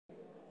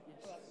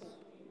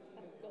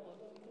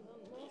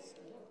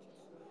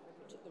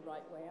the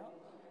right way up.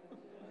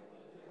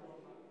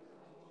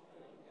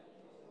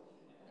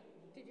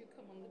 Did you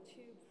come on the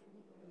tube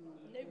from...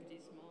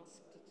 Nobody's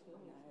masked at all.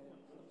 No,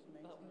 that's amazing.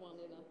 About 1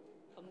 in 100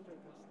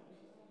 or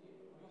something.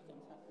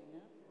 Nothing's happening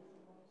now.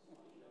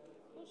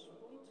 Push,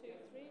 1, 2,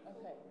 3, 4.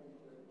 Okay.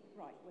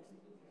 Right, do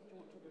you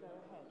want to go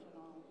ahead and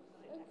I'll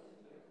sit next?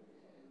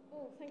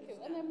 Oh, thank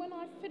you. And then when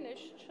I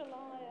finish, shall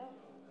I...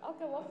 I'll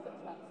go off the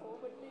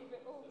platform and leave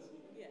it all to...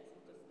 Yes,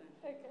 I'll just stand.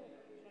 Okay.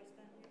 Shall I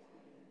stand here?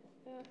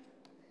 Yeah.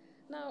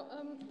 Now,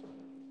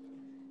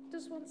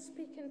 does one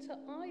speak into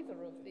either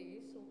of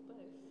these or both?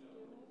 Do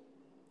you know?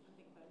 I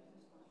think both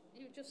is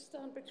fine. You just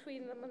stand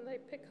between them and they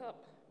pick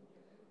up.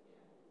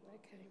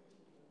 Okay.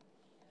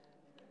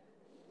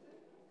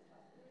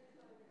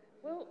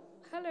 Well,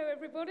 hello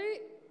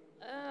everybody.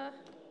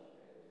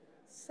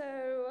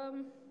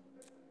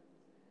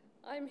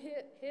 I'm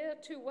here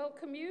to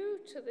welcome you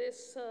to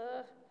this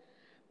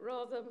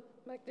rather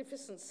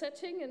magnificent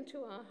setting and to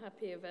our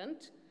happy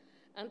event,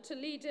 and to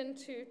lead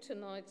into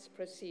tonight's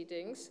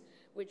proceedings,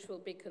 which will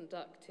be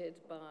conducted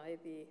by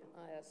the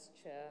AIAS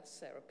Chair,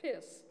 Sarah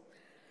Pearce.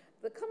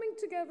 The coming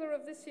together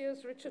of this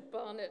year's Richard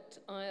Barnett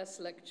AIAS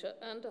lecture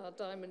and our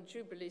Diamond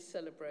Jubilee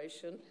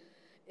celebration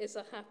is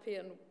happy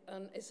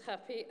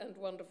and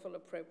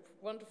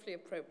wonderfully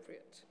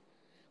appropriate.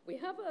 We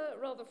have a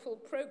rather full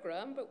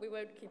programme, but we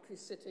won't keep you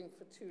sitting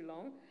for too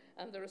long,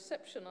 and the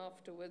reception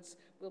afterwards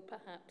will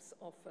perhaps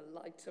offer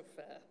lighter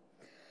fare.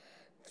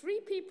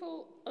 3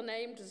 people are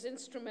named as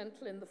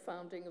instrumental in the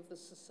founding of the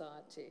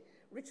Society: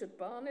 Richard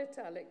Barnett,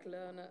 Alec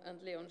Lerner,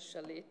 and Leon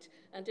Shalit,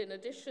 and in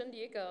addition,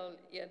 Yigal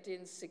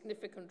Yadin's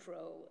significant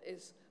role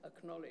is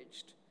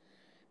acknowledged.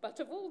 But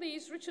of all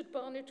these, Richard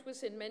Barnett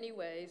was in many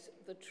ways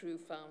the true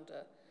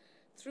founder.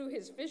 Through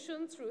his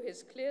vision, through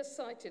his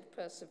clear-sighted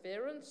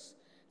perseverance,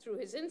 through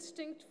his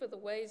instinct for the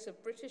ways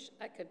of British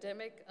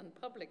academic and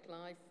public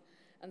life,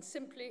 and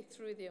simply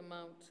through the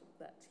amount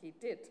that he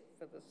did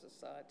for the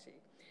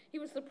Society. He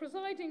was the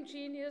presiding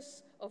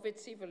genius of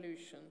its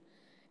evolution.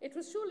 It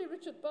was surely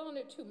Richard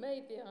Barnett who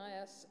made the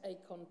AIAS a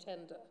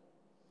contender.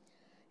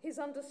 His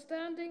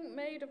understanding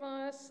made of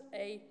AIAS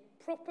a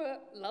proper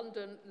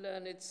London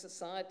learned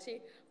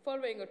society,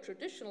 following a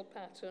traditional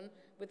pattern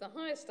with the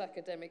highest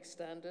academic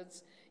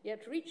standards,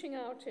 yet reaching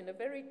out in a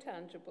very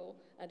tangible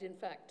and, in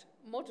fact,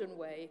 modern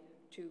way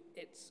to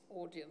its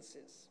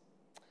audiences.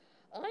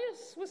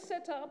 AIAS was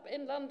set up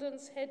in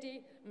London's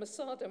heady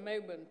Masada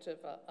moment,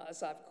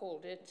 as I've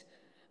called it.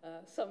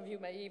 Some of you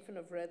may even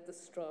have read the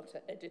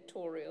Strata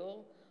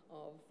editorial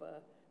of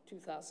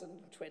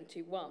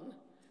 2021,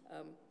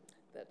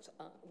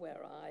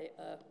 where I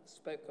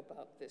spoke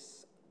about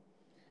this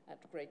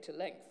at greater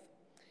length.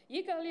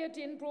 Yigal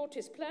Yadin brought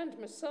his planned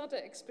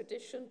Masada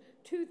expedition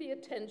to the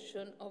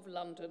attention of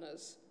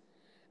Londoners.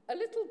 A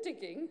little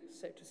digging,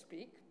 so to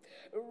speak,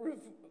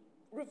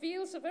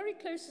 reveals a very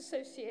close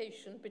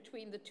association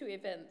between the two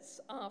events,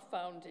 our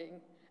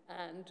founding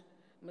and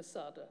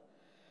Masada,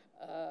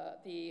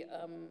 the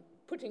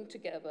putting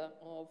together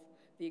of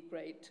the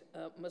great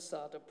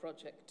Masada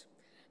project.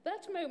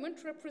 That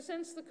moment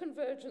represents the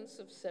convergence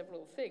of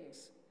several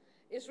things.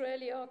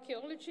 Israeli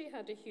archaeology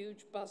had a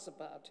huge buzz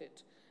about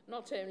it,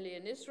 not only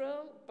in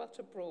Israel, but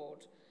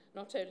abroad,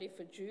 not only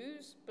for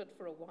Jews, but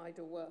for a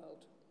wider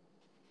world.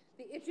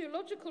 The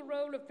ideological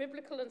role of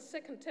biblical and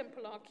Second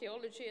Temple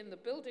archaeology in the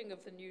building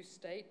of the new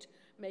state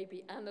may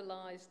be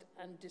analysed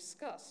and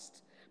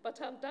discussed, but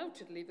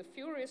undoubtedly the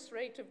furious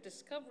rate of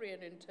discovery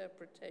and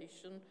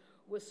interpretation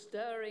was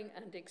stirring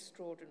and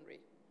extraordinary.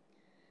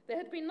 There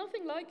had been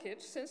nothing like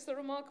it since the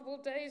remarkable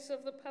days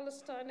of the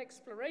Palestine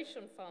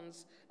Exploration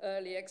Fund's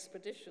early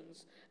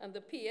expeditions, and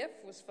the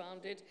PF was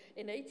founded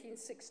in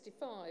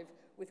 1865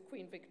 with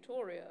Queen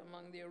Victoria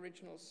among the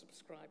original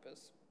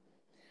subscribers.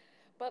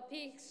 But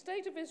the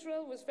state of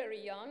Israel was very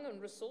young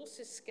and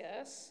resources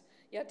scarce.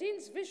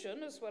 Yadin's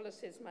vision, as well as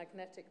his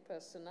magnetic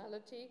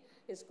personality,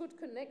 his good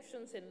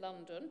connections in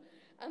London,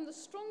 and the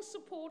strong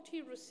support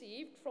he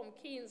received from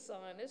keen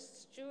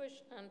Zionists,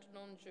 Jewish and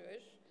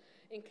non-Jewish,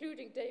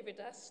 including David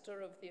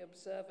Astor of the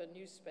Observer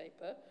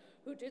newspaper,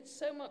 who did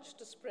so much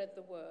to spread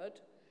the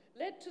word,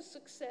 led to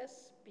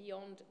success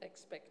beyond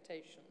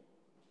expectation.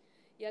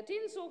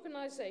 Yadin's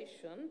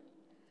organization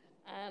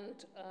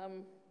and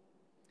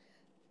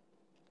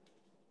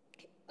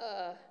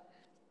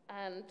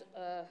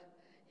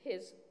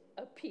his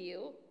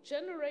appeal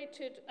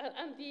generated,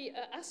 and the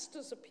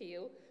Astor's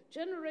appeal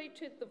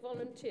generated the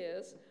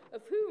volunteers,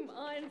 of whom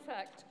I, in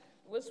fact,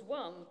 was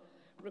one,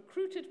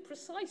 recruited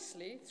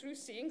precisely through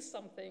seeing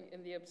something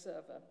in the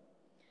Observer.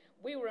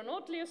 We were an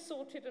oddly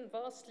assorted and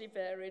vastly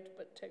varied,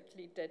 but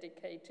totally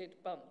dedicated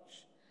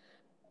bunch.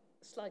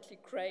 Slightly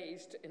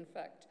crazed, in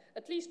fact.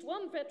 At least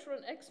one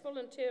veteran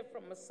ex-volunteer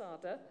from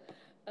Masada,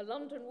 a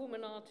London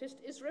woman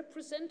artist, is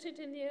represented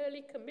in the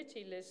early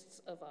committee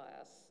lists of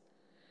AIAS.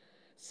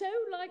 So,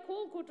 like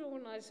all good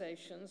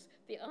organizations,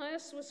 the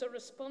AIAS was a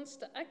response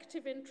to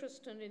active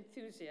interest and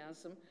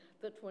enthusiasm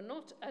that were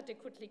not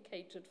adequately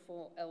catered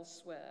for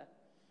elsewhere.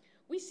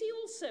 We see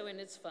also in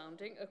its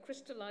founding a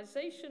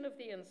crystallization of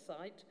the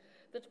insight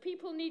that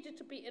people needed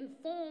to be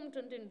informed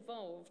and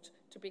involved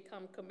to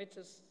become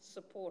committed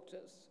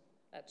supporters.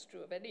 That's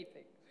true of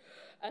anything.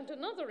 And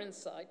another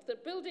insight,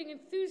 that building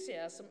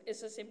enthusiasm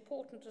is as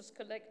important as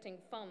collecting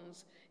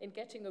funds in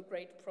getting a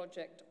great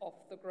project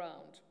off the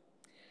ground.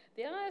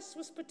 The AIAS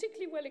was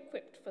particularly well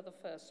equipped for the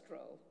first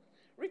role.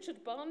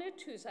 Richard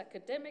Barnett, whose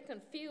academic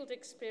and field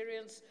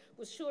experience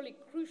was surely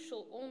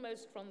crucial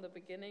almost from the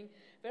beginning,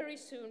 very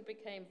soon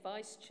became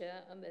vice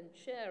chair and then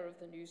chair of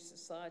the new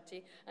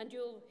society, and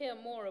you'll hear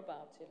more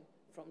about him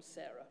from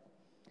Sarah.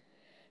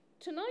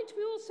 Tonight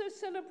we also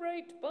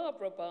celebrate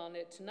Barbara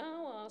Barnett,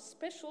 now our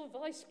special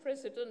vice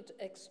president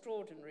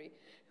extraordinary,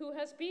 who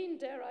has been,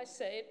 dare I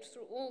say it,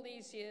 through all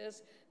these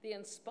years, the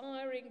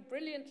inspiring,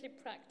 brilliantly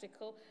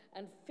practical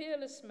and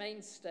fearless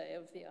mainstay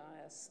of the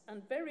AIAS,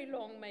 and very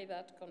long may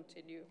that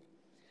continue.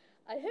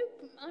 I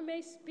hope I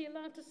may be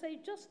allowed to say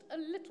just a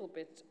little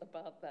bit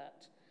about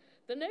that.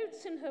 The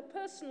notes in her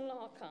personal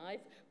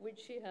archive, which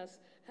she has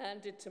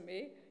handed to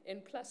me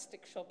in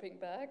plastic shopping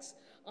bags,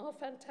 are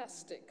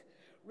fantastic,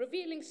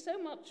 revealing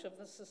so much of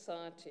the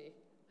society,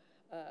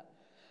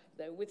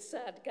 though with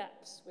sad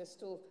gaps. We're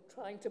still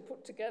trying to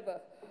put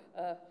together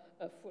a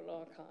full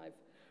archive,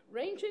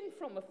 ranging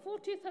from a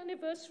 40th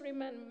anniversary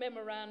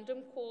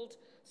memorandum called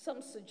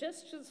Some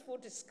Suggestions for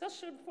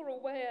Discussion for a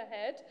Way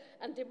Ahead,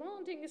 and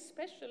demanding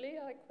especially,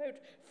 I quote,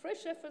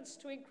 fresh efforts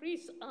to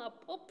increase our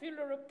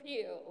popular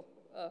appeal.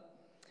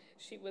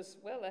 She was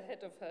well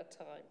ahead of her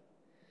time.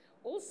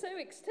 Also,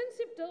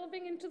 extensive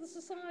delving into the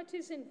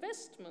society's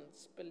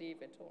investments,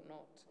 believe it or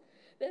not.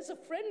 There's a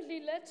friendly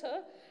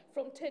letter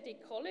from Teddy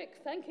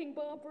Collick thanking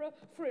Barbara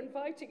for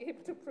inviting him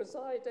to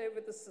preside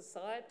over the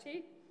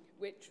society,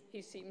 which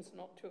he seems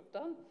not to have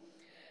done.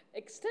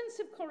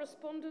 Extensive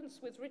correspondence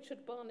with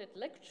Richard Barnett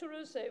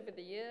lecturers over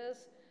the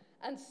years,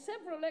 and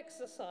several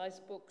exercise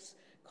books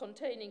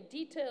containing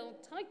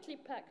detailed, tightly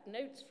packed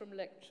notes from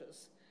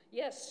lectures.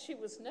 Yes, she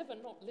was never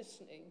not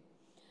listening.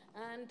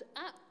 And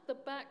at the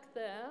back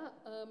there,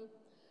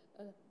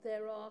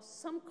 there are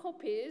some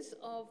copies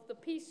of the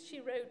piece she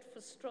wrote for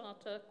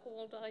Strata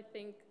called, I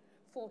think,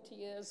 40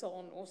 Years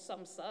On or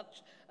some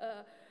such.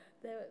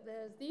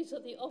 These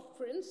are the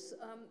off-prints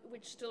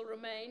which still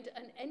remained,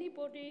 and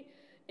anybody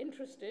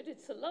interested,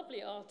 it's a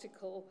lovely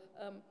article,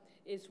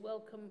 is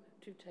welcome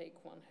to take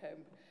one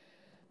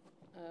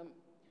home.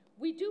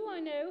 We do, I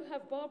know,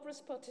 have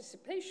Barbara's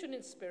participation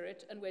in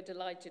spirit, and we're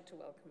delighted to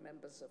welcome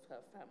members of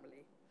her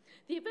family.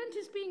 The event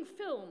is being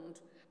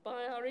filmed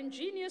by our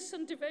ingenious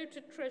and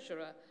devoted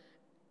treasurer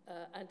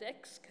and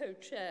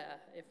ex-co-chair,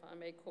 if I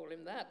may call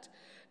him that,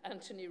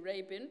 Anthony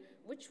Rabin,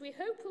 which we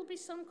hope will be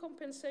some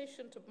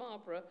compensation to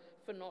Barbara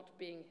for not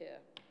being here.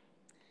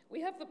 We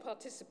have the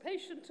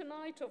participation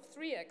tonight of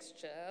 3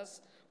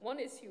 ex-chairs. One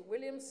is Hugh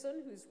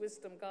Williamson, whose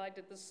wisdom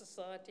guided the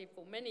society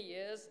for many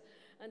years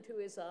and who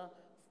is our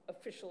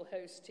official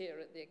host here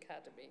at the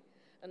Academy.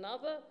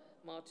 Another,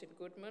 Martin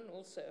Goodman,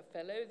 also a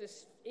fellow,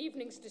 this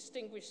evening's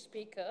distinguished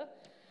speaker,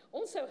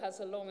 also has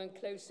a long and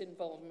close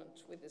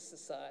involvement with the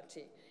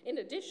society. In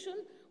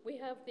addition, we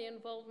have the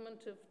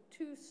involvement of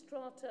 2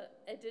 Strata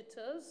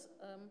editors,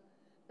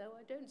 though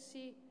I don't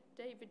see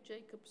David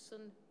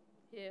Jacobson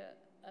here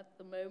at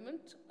the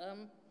moment,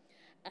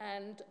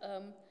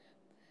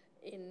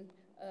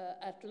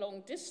 at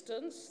long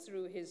distance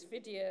through his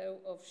video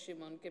of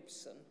Shimon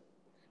Gibson,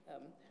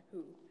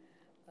 who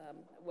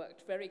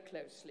worked very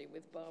closely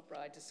with Barbara,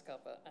 I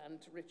discover, and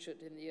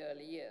Richard in the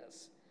early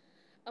years.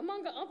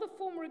 Among other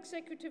former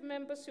executive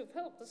members who've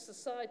helped the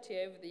society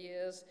over the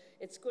years,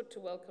 it's good to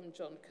welcome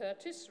John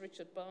Curtis,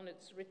 Richard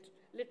Barnett's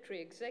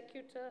literary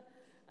executor,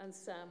 and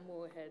Sam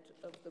Moorhead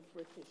of the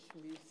British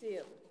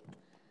Museum.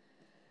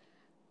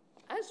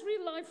 As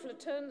real life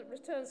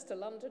returns to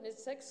London,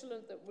 it's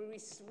excellent that we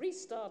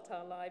restart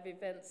our live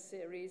events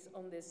series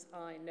on this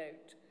high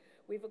note.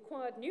 We've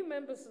acquired new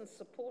members and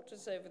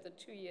supporters over the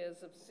 2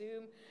 years of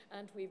Zoom,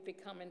 and we've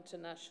become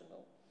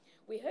international.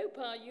 We hope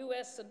our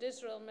US and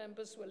Israel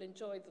members will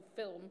enjoy the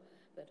film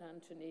that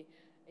Anthony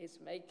is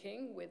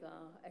making with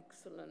our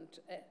excellent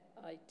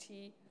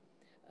IT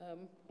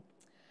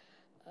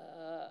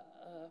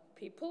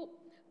people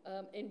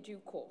in due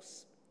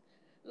course.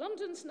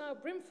 London's now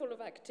brimful of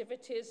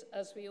activities,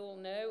 as we all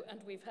know,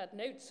 and we've had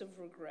notes of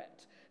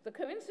regret. The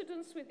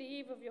coincidence with the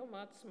eve of Yom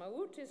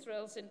Ha'atzmaut,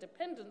 Israel's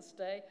Independence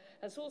Day,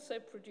 has also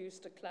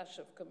produced a clash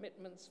of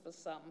commitments for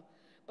some.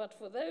 But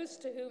for those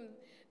to whom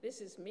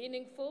this is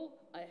meaningful,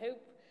 I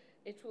hope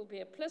it will be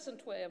a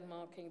pleasant way of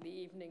marking the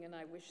evening, and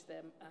I wish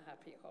them a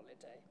happy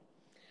holiday.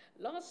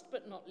 Last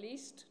but not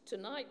least,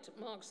 tonight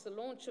marks the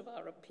launch of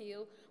our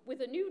appeal with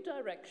a new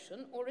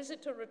direction, or is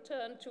it a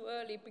return to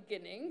early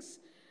beginnings?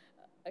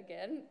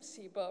 Again,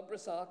 see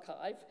Barbara's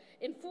archive,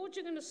 in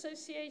forging an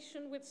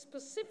association with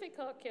specific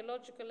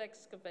archaeological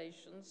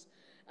excavations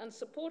and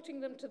supporting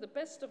them to the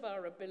best of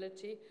our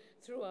ability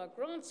through our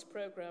grants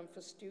program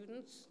for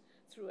students,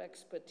 through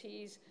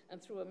expertise, and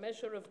through a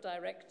measure of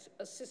direct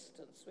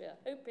assistance. We are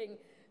hoping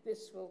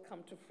this will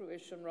come to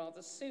fruition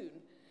rather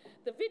soon.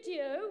 The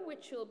video,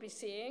 which you'll be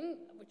seeing,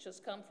 which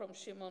has come from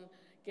Shimon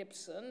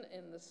Gibson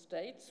in the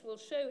States, will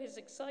show his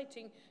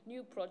exciting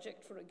new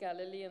project for a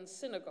Galilean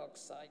synagogue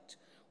site,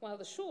 while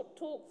the short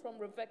talk from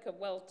Rebecca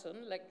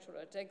Welton, lecturer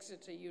at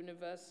Exeter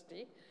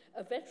University,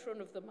 a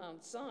veteran of the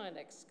Mount Zion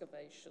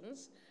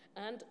excavations,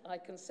 and I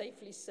can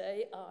safely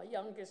say our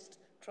youngest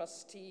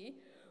trustee,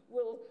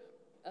 will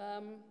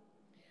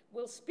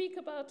speak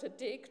about a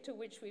dig to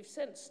which we've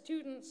sent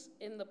students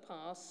in the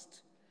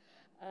past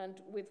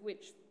and with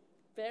which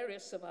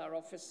various of our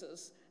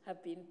officers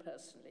have been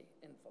personally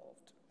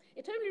involved.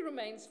 It only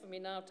remains for me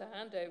now to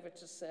hand over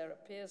to Sarah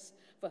Pearce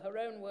for her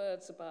own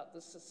words about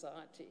the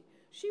Society.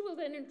 She will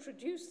then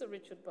introduce the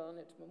Richard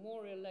Barnett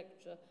Memorial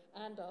Lecture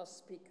and our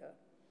speaker.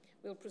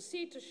 We'll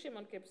proceed to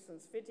Shimon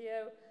Gibson's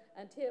video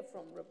and hear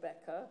from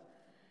Rebecca.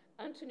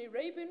 Anthony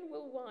Rabin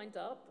will wind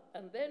up,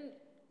 and then,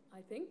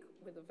 I think,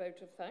 with a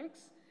vote of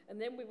thanks, and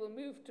then we will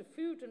move to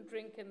food and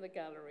drink in the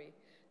gallery.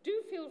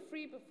 Do feel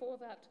free before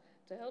that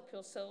to help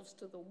yourselves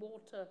to the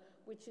water,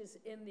 which is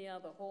in the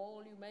other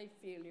hall. You may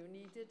feel you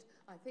need it.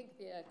 I think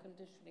the air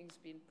conditioning's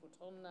been put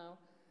on now,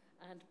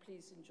 and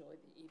please enjoy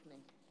the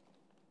evening.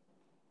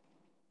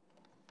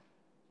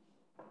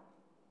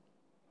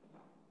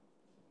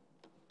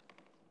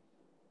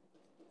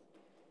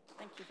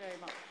 Thank you very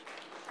much.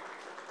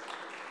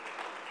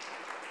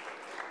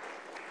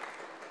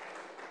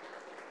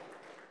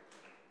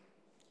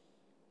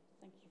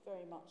 Thank you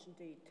very much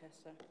indeed,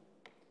 Tessa.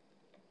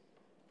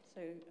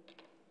 So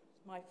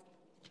my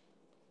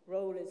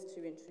role is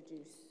to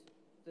introduce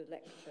the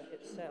lecture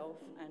itself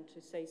and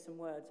to say some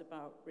words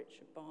about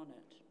Richard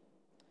Barnett.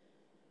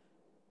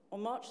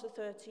 On March the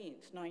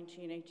 13th,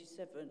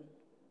 1987,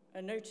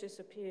 a notice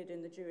appeared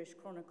in the Jewish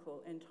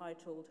Chronicle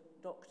entitled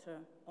Doctor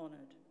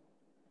Honoured.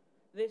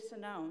 This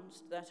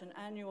announced that an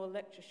annual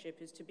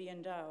lectureship is to be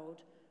endowed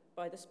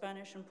by the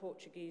Spanish and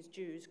Portuguese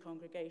Jews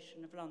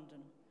Congregation of London,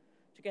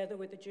 together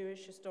with the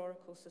Jewish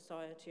Historical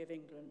Society of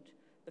England,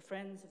 the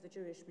Friends of the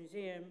Jewish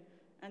Museum,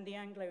 and the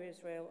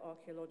Anglo-Israel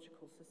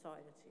Archaeological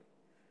Society,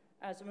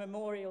 as a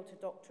memorial to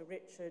Dr.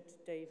 Richard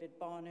David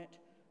Barnett,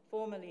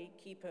 formerly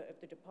keeper of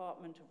the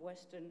Department of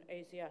Western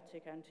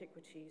Asiatic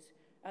Antiquities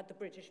at the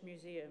British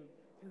Museum,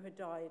 who had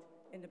died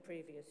in the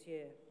previous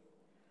year.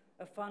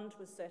 A fund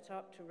was set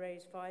up to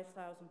raise £5,000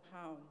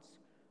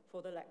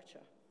 for the lecture.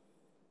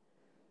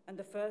 And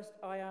the first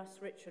AIAS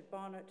Richard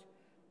Barnett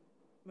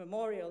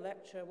Memorial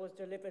Lecture was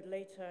delivered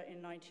later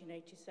in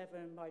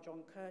 1987 by John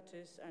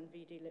Curtis and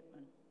V.D.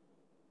 Lippmann.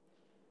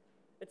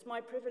 It's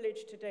my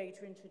privilege today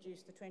to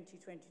introduce the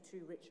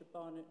 2022 Richard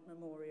Barnett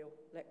Memorial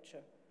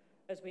Lecture,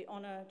 as we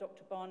honour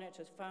Dr. Barnett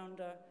as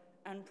founder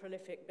and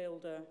prolific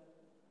builder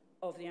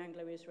of the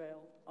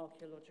Anglo-Israel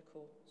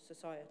Archaeological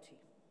Society.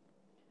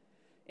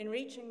 In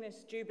reaching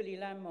this Jubilee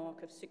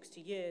landmark of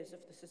 60 years of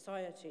the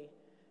Society,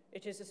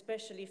 it is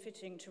especially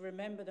fitting to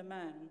remember the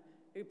man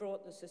who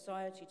brought the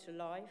Society to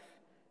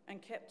life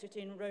and kept it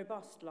in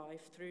robust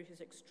life through his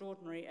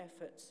extraordinary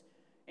efforts,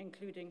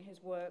 including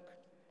his work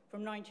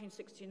from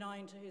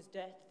 1969 to his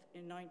death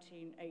in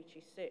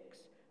 1986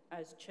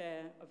 as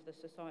chair of the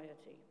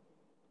Society.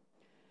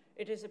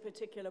 It is a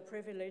particular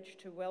privilege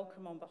to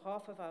welcome on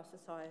behalf of our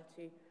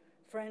Society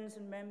friends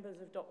and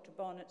members of Dr.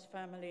 Barnett's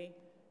family,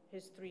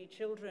 his 3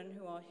 children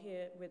who are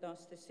here with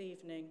us this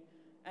evening,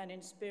 and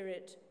in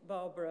spirit,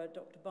 Barbara,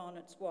 Dr.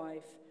 Barnett's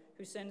wife,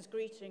 who sends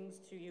greetings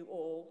to you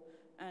all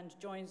and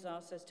joins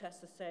us, as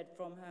Tessa said,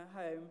 from her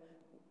home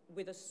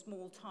with a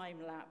small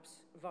time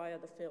lapse via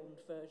the filmed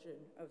version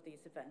of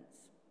these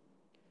events.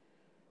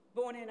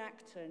 Born in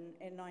Acton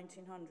in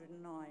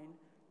 1909,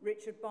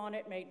 Richard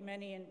Barnett made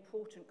many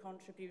important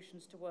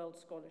contributions to world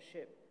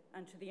scholarship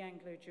and to the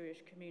Anglo-Jewish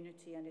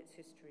community and its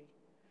history.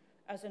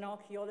 As an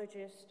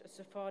archaeologist, a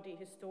Sephardi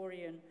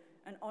historian,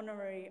 and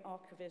honorary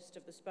archivist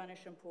of the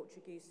Spanish and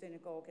Portuguese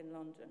Synagogue in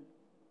London.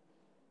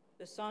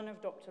 The son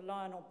of Dr.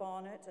 Lionel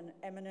Barnett, an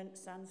eminent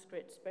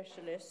Sanskrit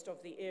specialist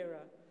of the era,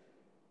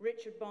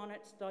 Richard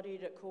Barnett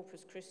studied at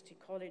Corpus Christi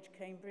College,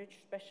 Cambridge,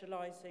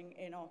 specializing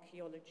in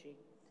archaeology.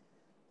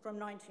 From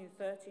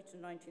 1930 to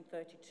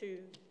 1932,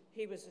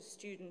 he was a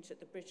student at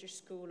the British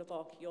School of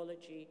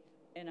Archaeology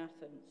in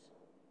Athens.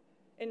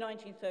 In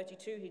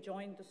 1932, he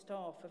joined the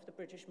staff of the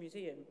British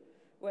Museum,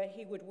 where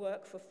he would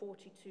work for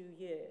 42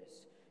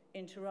 years,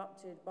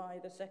 interrupted by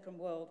the Second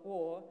World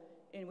War,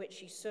 in which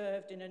he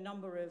served in a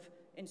number of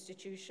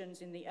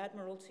institutions in the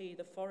Admiralty,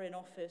 the Foreign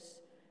Office,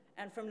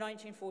 and from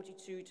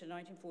 1942 to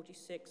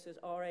 1946 as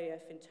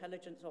RAF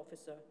intelligence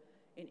officer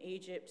in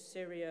Egypt,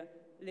 Syria,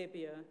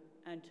 Libya,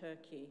 and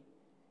Turkey.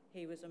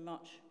 He was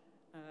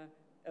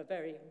a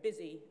very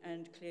busy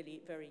and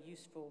clearly very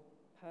useful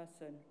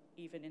person,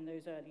 even in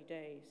those early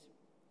days.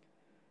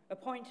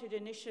 Appointed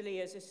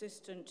initially as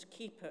assistant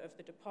keeper of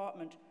the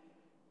Department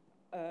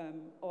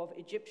of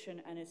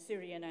Egyptian and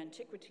Assyrian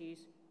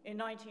Antiquities, in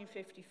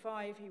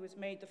 1955 he was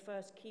made the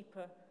first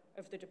keeper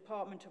of the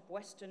Department of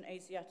Western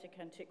Asiatic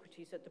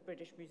Antiquities at the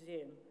British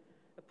Museum,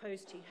 a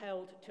post he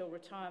held till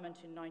retirement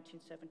in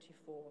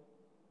 1974.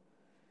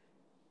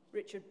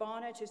 Richard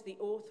Barnett is the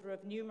author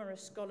of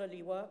numerous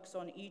scholarly works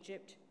on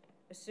Egypt,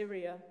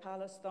 Assyria,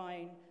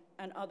 Palestine,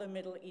 and other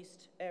Middle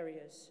East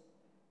areas.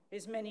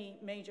 His many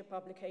major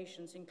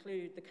publications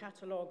include the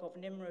Catalogue of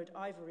Nimrod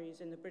Ivories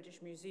in the British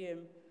Museum,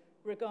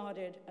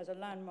 regarded as a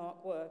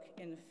landmark work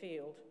in the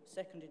field,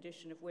 second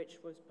edition of which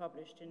was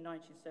published in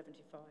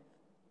 1975.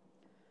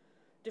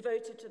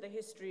 Devoted to the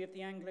history of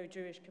the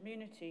Anglo-Jewish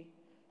community,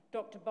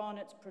 Dr.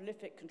 Barnett's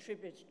prolific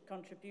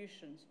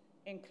contributions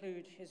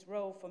include his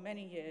role for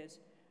many years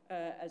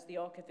as the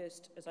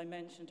archivist, as I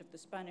mentioned, of the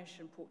Spanish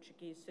and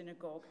Portuguese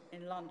synagogue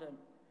in London,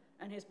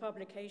 and his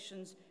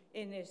publications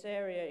in this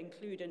area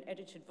include an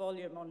edited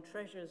volume on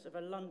treasures of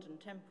a London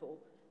temple,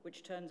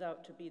 which turns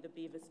out to be the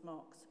Bevis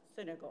Marks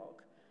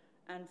Synagogue,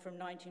 and from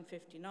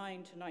 1959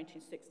 to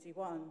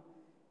 1961,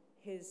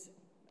 his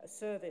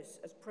service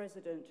as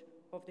president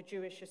of the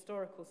Jewish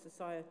Historical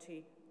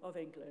Society of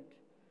England.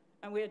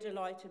 And we are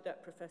delighted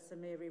that Professor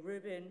Miri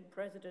Rubin,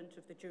 president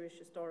of the Jewish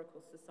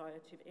Historical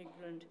Society of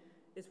England,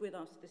 is with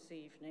us this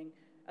evening,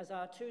 as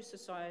our two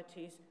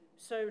societies,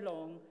 so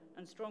long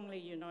and strongly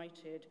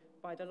united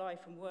by the life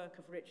and work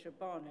of Richard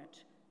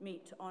Barnett,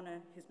 meet to honour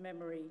his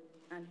memory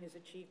and his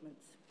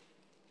achievements.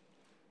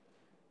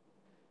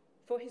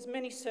 For his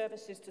many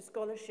services to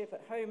scholarship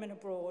at home and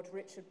abroad,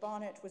 Richard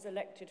Barnett was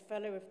elected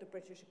Fellow of the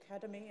British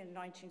Academy in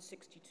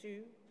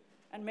 1962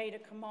 and made a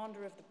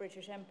Commander of the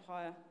British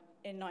Empire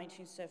in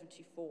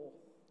 1974.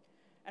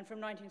 And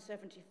from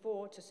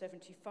 1974 to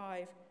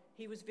 75,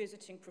 he was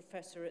visiting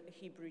professor at the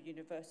Hebrew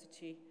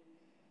University.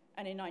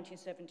 And in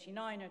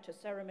 1979, at a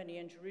ceremony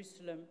in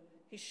Jerusalem,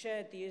 he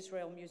shared the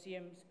Israel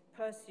Museum's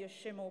Persia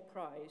Schimmel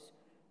Prize,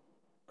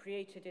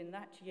 created in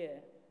that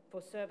year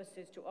for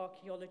services to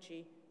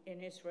archaeology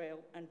in Israel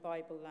and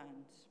Bible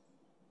lands.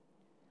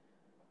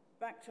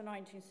 Back to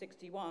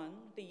 1961,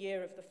 the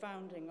year of the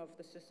founding of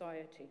the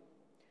Society.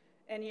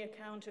 Any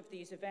account of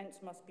these events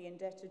must be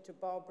indebted to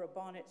Barbara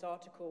Barnett's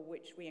article,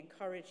 which we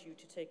encourage you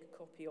to take a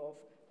copy of,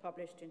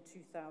 published in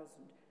 2000,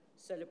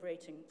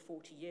 celebrating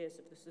 40 years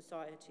of the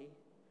Society.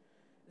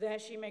 There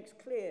she makes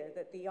clear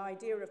that the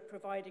idea of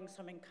providing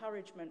some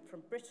encouragement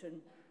from Britain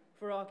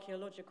for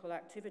archaeological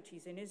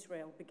activities in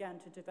Israel began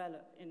to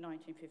develop in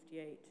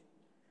 1958.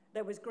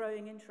 There was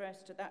growing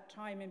interest at that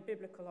time in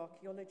biblical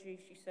archaeology,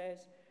 she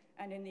says,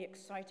 and in the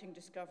exciting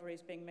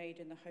discoveries being made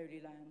in the Holy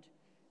Land.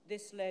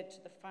 This led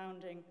to the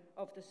founding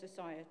of the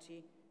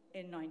Society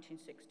in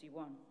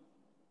 1961.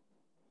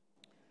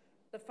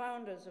 The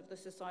founders of the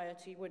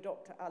Society were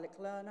Dr. Alec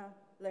Lerner,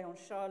 Leon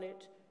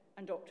Charlotte,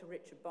 and Dr.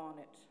 Richard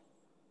Barnett.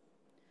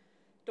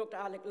 Dr.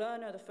 Alec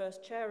Lerner, the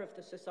first chair of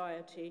the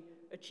Society,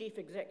 a chief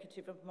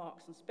executive of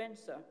Marks and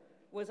Spencer,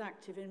 was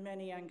active in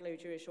many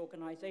Anglo-Jewish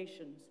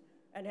organizations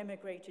and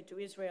emigrated to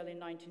Israel in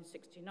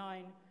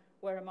 1969,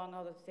 where, among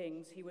other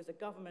things, he was a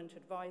government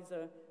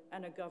advisor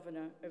and a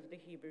governor of the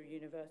Hebrew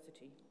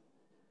University.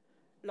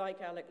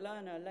 Like Alec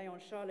Lerner, Leon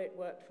Charlotte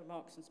worked for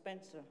Marks and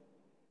Spencer.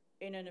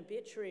 In an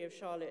obituary of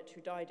Charlotte,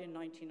 who died in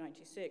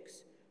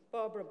 1996,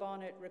 Barbara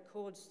Barnett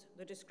records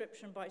the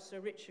description by Sir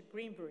Richard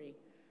Greenbury,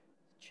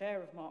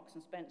 chair of Marks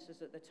and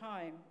Spencer's at the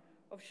time,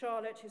 of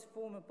Charlotte, his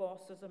former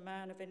boss, as a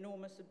man of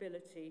enormous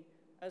ability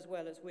as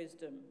well as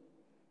wisdom.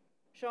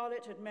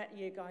 Charlotte had met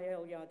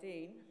Yigael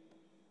Yadin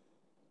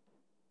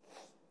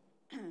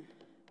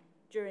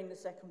during the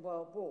Second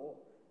World War,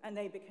 and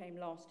they became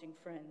lasting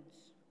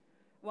friends.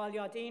 While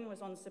Yadin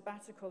was on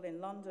sabbatical in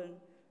London,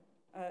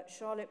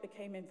 Charlotte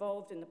became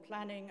involved in the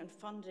planning and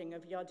funding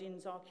of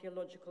Yadin's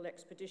archaeological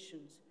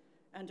expeditions,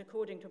 and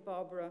according to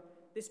Barbara,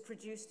 this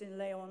produced in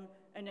Leon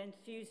an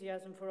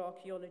enthusiasm for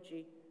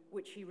archaeology,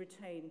 which he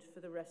retained for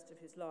the rest of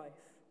his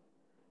life.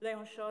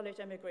 Leon Charlotte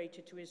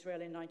emigrated to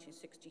Israel in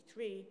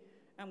 1963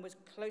 and was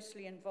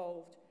closely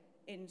involved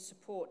in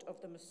support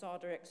of the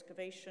Masada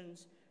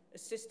excavations,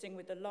 assisting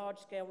with the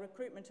large-scale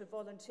recruitment of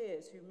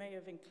volunteers who may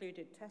have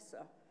included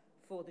Tessa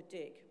for the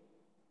dig.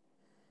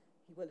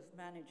 He will have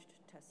managed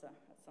Tessa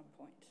at some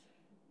point.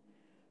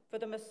 For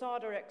the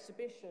Masada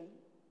exhibition,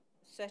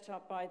 set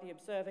up by the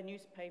Observer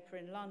newspaper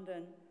in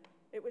London,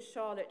 it was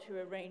Charlotte who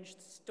arranged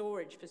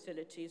storage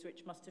facilities,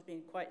 which must have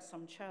been quite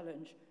some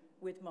challenge,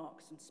 with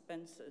Marks and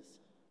Spencer's.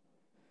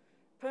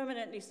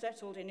 Permanently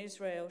settled in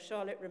Israel,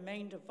 Charlotte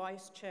remained a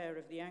vice chair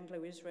of the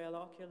Anglo-Israel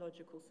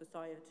Archaeological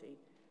Society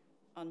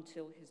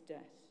until his death.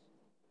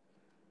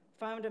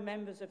 Founder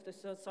members of the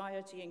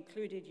society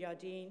included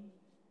Yadin,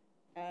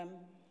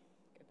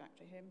 go back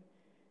to him,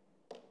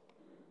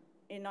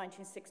 in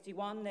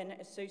 1961, then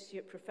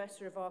associate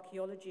professor of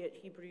archaeology at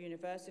Hebrew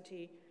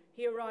University.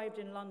 He arrived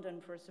in London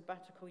for a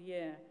sabbatical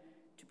year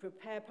to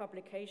prepare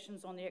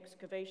publications on the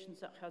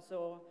excavations at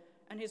Hazor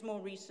and his more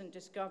recent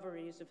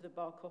discoveries of the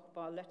Bar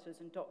Kokhba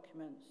letters and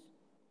documents.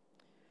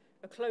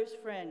 A close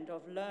friend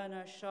of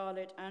Lerner,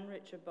 Charlotte, and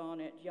Richard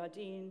Barnett,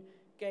 Yadin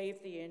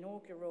gave the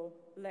inaugural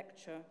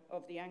lecture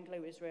of the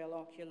Anglo-Israel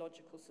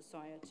Archaeological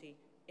Society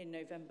in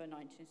November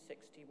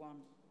 1961.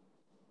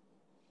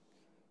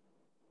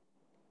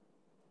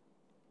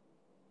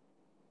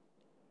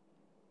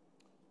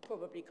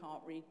 Probably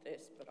can't read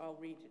this, but I'll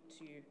read it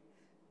to you.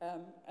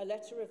 A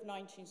letter of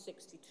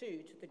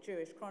 1962 to the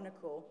Jewish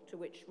Chronicle, to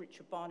which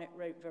Richard Barnett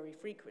wrote very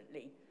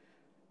frequently,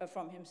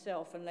 from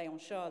himself and Léon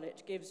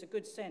Charlotte gives a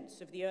good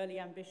sense of the early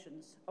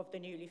ambitions of the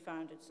newly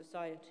founded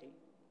society.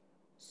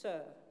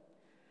 Sir,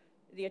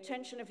 the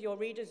attention of your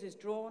readers is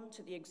drawn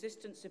to the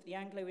existence of the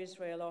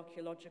Anglo-Israel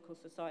Archaeological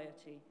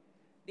Society,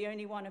 the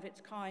only one of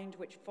its kind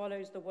which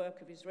follows the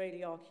work of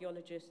Israeli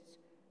archaeologists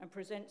and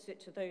presents it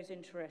to those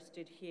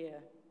interested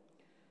here.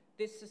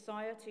 This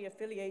society,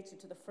 affiliated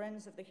to the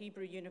Friends of the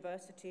Hebrew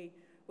University,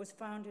 was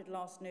founded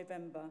last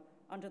November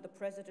under the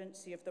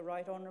presidency of the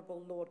Right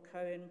Honourable Lord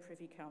Cohen,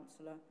 Privy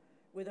Councillor,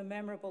 with a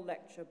memorable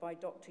lecture by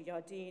Dr.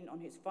 Yardeen on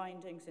his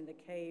findings in the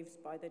caves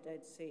by the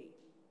Dead Sea.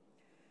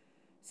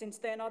 Since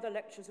then, other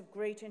lectures of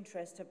great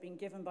interest have been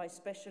given by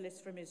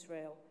specialists from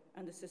Israel,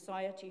 and the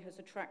Society has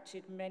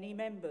attracted many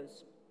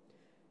members.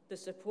 The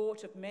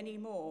support of many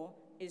more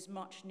is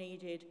much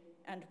needed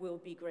and will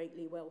be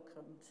greatly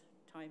welcomed.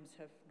 Times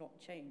have not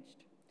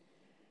changed.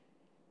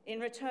 In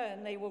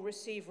return, they will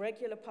receive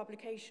regular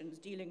publications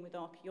dealing with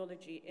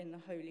archaeology in the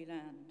Holy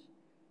Land.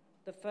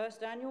 The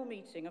first annual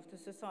meeting of the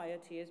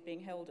Society is being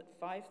held at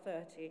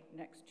 5:30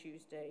 next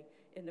Tuesday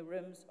in the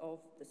rooms of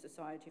the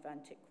Society of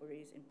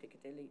Antiquaries in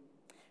Piccadilly.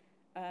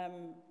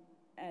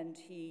 And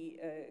he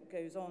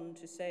goes on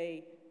to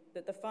say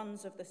that the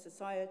funds of the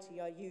Society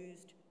are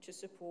used to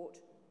support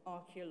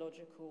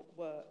archaeological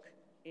work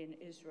in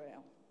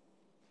Israel.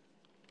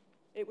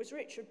 It was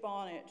Richard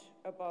Barnett,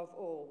 above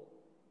all,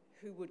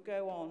 who would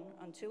go on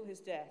until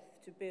his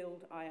death to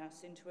build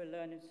AIAS into a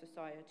learned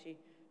society,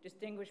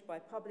 distinguished by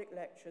public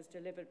lectures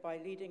delivered by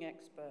leading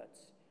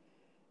experts,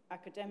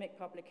 academic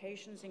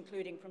publications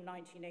including from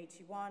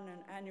 1981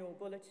 an annual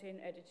bulletin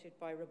edited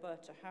by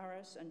Roberta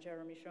Harris and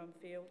Jeremy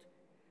Schoenfield,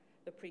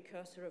 the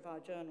precursor of our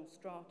journal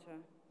Strata,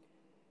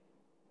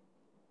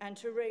 and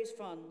to raise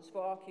funds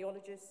for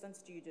archaeologists and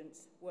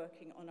students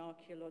working on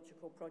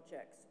archaeological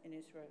projects in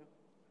Israel.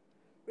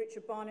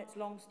 Richard Barnett's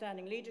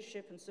long-standing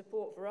leadership and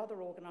support for other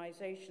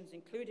organisations,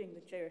 including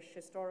the Jewish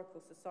Historical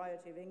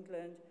Society of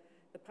England,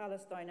 the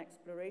Palestine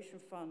Exploration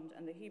Fund,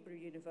 and the Hebrew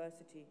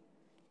University,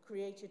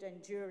 created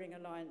enduring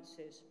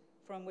alliances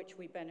from which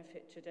we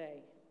benefit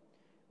today.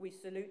 We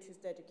salute his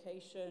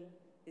dedication,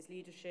 his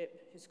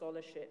leadership, his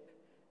scholarship,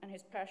 and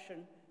his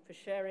passion for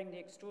sharing the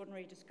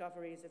extraordinary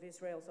discoveries of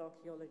Israel's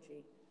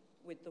archaeology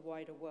with the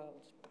wider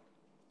world.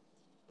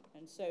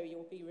 And so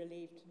you'll be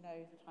relieved to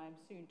know that I am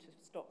soon to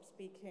stop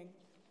speaking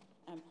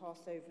and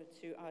pass over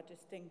to our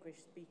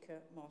distinguished speaker,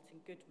 Martin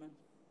Goodman.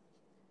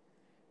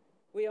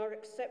 We are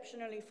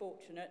exceptionally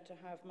fortunate to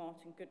have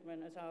Martin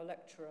Goodman as our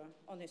lecturer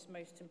on this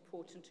most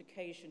important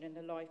occasion in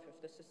the life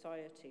of the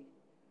Society.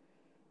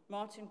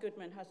 Martin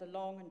Goodman has a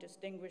long and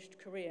distinguished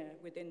career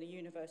within the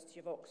University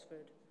of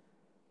Oxford.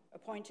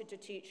 Appointed to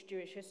teach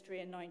Jewish history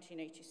in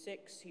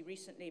 1986, he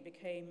recently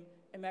became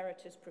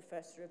Emeritus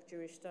Professor of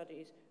Jewish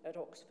Studies at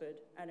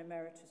Oxford and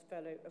Emeritus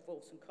Fellow of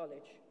Wolfson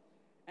College.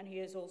 And he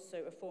is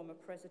also a former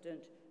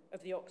president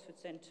of the Oxford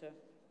Centre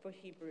for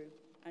Hebrew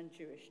and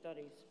Jewish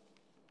Studies.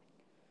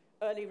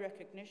 Early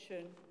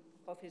recognition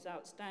of his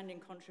outstanding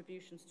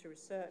contributions to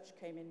research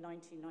came in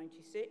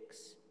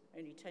 1996,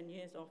 only 10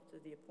 years after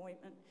the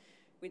appointment,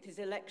 with his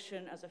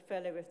election as a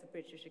Fellow of the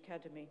British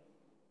Academy.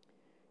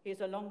 He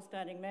is a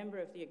long-standing member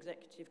of the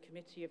Executive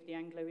Committee of the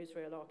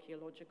Anglo-Israel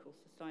Archaeological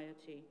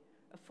Society,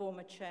 a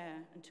former chair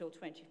until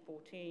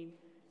 2014,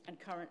 and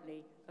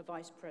currently a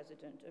vice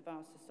president of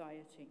our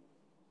society.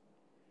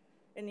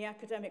 In the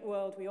academic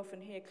world, we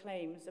often hear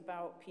claims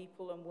about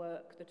people and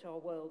work that are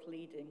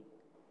world-leading.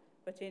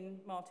 But in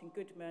Martin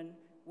Goodman,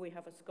 we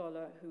have a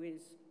scholar who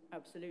is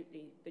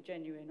absolutely the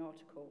genuine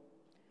article,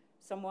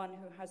 someone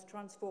who has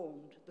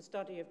transformed the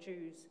study of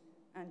Jews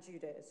and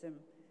Judaism,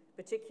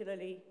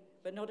 particularly,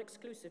 but not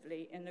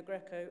exclusively, in the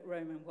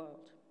Greco-Roman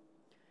world.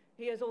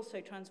 He has also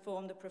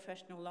transformed the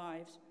professional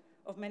lives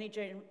of many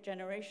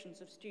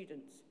generations of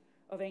students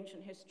of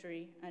ancient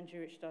history and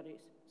Jewish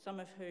studies, some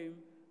of whom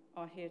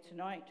are here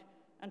tonight,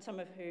 and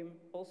some of whom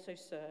also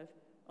serve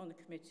on the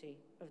committee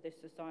of this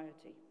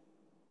society.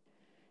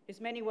 His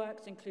many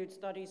works include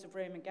studies of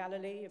Rome and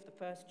Galilee, of the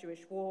First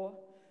Jewish War,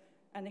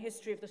 and the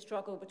history of the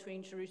struggle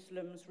between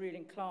Jerusalem's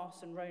ruling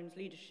class and Rome's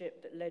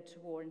leadership that led to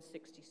war in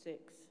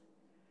 66.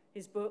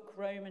 His book,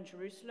 Rome and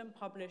Jerusalem,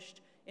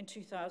 published in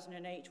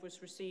 2008,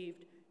 was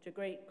received to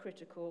great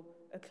critical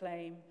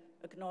acclaim,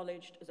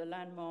 acknowledged as a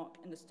landmark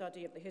in the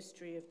study of the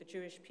history of the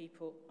Jewish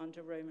people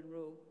under Roman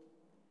rule.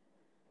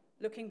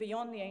 Looking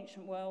beyond the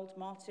ancient world,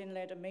 Martin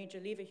led a major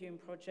Leverhulme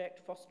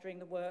project fostering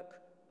the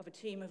work of a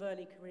team of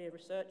early career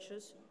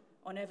researchers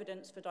on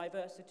evidence for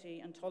diversity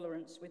and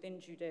tolerance within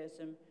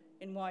Judaism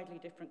in widely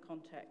different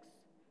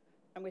contexts.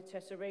 And with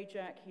Tessa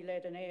Rajak, he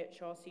led an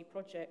AHRC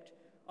project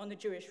on the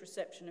Jewish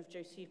reception of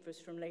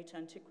Josephus from late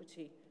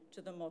antiquity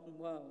to the modern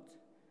world.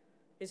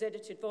 His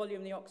edited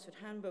volume, The Oxford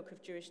Handbook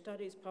of Jewish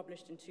Studies,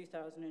 published in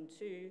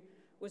 2002,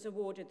 was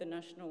awarded the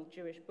National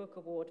Jewish Book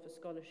Award for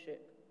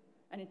Scholarship.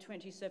 And in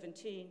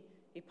 2017,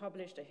 he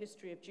published A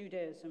History of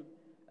Judaism,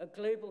 a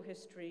global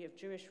history of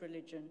Jewish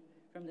religion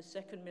from the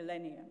second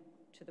millennium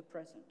to the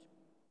present.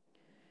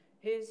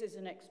 His is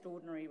an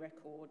extraordinary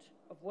record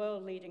of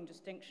world-leading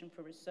distinction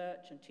for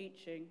research and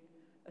teaching,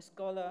 a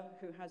scholar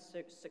who has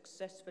so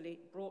successfully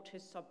brought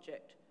his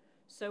subject,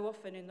 so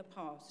often in the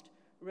past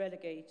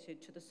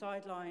relegated to the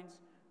sidelines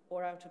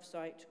or out of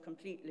sight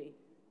completely,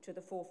 to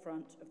the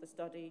forefront of the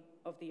study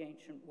of the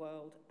ancient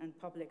world and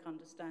public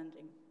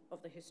understanding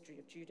of the history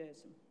of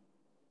Judaism.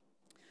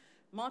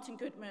 Martin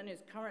Goodman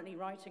is currently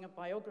writing a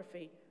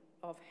biography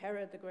of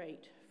Herod the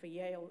Great for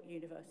Yale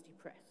University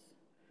Press,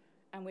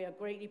 and we are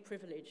greatly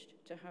privileged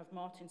to have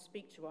Martin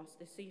speak to us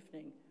this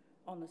evening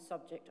on the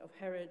subject of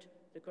Herod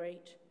the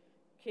Great,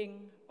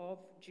 King of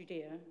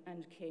Judea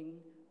and King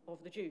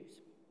of the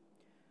Jews.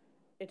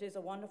 It is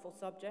a wonderful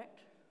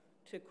subject.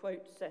 To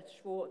quote Seth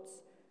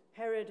Schwartz,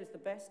 Herod is the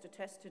best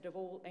attested of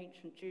all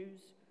ancient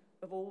Jews,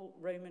 of all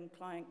Roman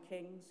client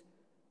kings,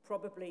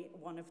 probably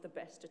one of the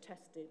best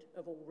attested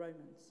of all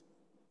Romans.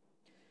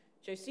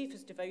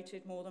 Josephus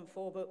devoted more than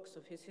 4 books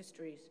of his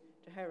histories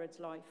to Herod's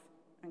life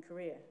and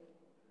career.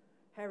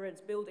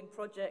 Herod's building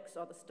projects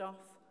are the stuff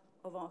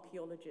of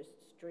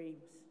archaeologists'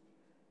 dreams.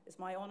 It's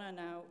my honor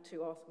now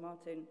to ask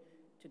Martin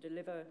to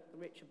deliver the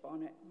Richard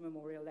Barnett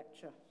Memorial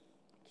Lecture.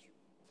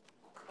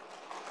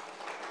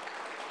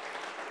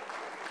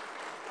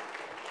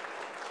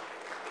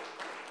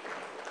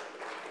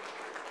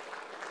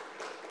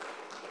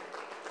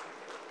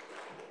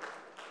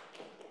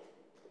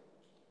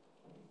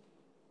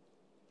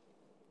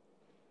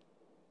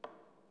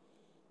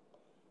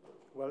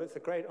 Well, it's a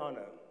great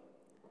honor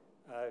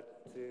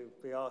to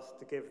be asked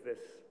to give this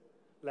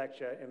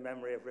lecture in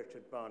memory of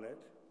Richard Barnett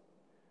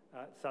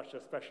at such a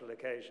special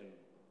occasion.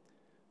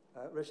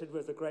 Richard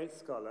was a great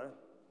scholar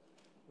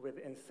with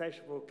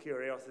insatiable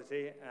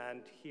curiosity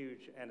and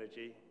huge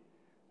energy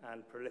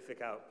and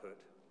prolific output.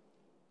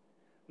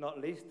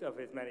 Not least of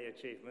his many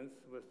achievements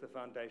was the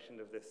foundation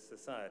of this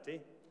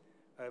society,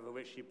 over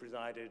which he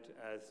presided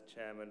as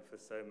chairman for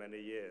so many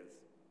years.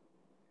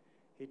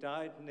 He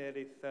died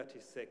nearly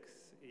 36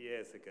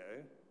 years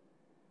ago,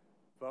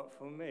 but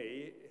for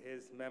me,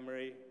 his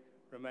memory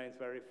remains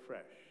very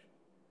fresh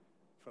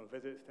from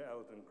visits to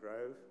Eldon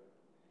Grove,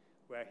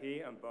 where he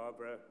and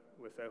Barbara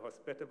were so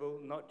hospitable,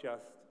 not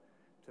just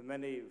to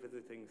many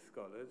visiting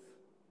scholars,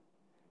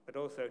 but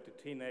also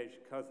to teenage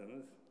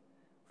cousins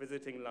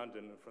visiting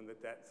London from the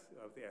depths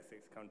of the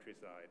Essex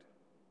countryside.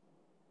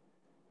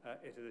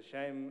 It is a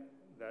shame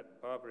that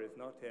Barbara is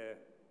not here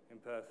in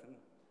person,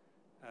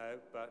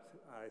 but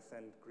I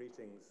send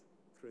greetings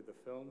through the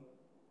film,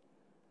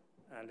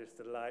 and it's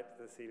a delight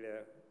that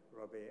Celia,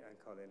 Robbie, and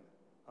Colin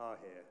are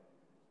here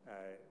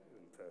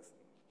in person.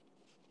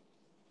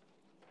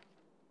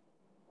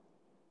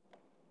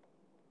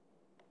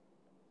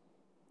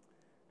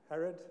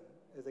 Herod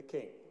is a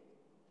king.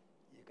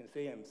 You can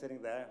see him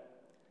sitting there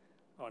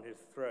on his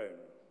throne.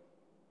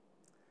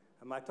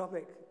 And my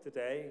topic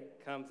today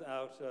comes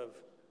out of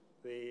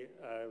the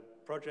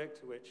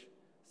project which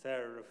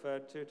Sarah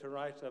referred to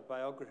write a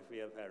biography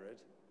of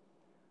Herod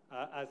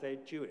as a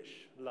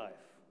Jewish life.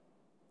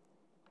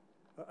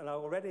 And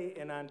already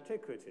in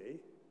antiquity,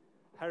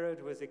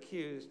 Herod was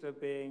accused of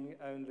being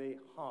only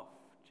half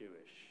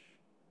Jewish,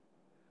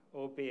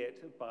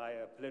 albeit by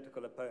a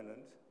political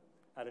opponent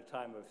at a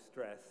time of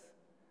stress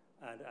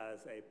and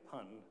as a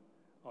pun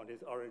on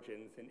his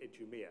origins in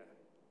Idumea,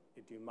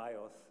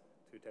 Idumaios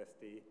to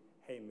testi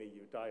hemi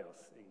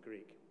Judaios in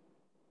Greek.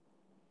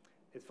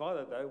 His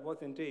father, though,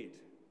 was indeed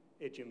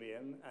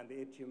Idumean, and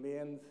the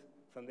Idumeans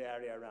from the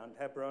area around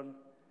Hebron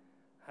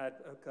had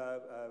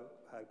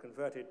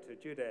converted to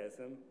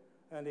Judaism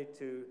only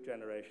 2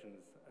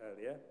 generations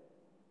earlier,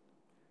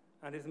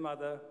 and his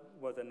mother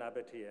was a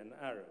Nabatean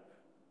Arab.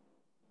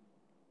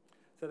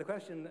 So the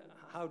question,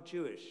 how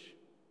Jewish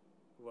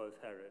was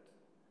Herod?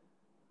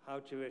 How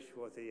Jewish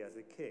was he as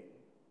a king?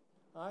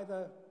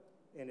 Either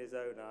in his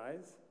own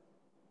eyes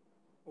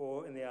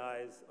or in the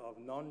eyes of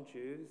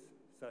non-Jews,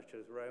 such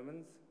as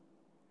Romans,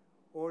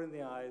 or in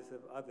the eyes of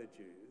other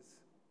Jews,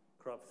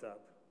 crops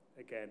up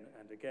again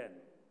and again.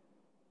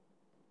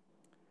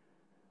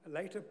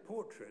 Later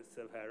portraits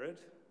of Herod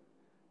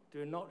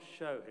do not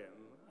show him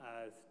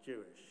as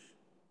Jewish.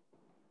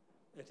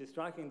 It is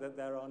striking that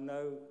there are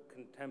no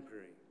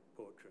contemporary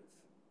portraits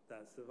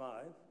that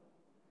survive,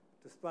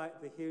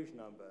 despite the huge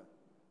number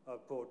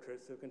of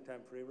portraits of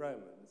contemporary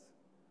Romans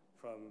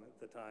from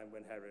the time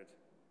when Herod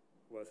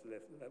was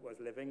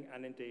living,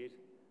 and indeed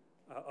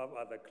of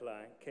other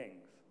client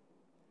kings.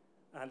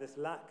 And this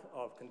lack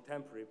of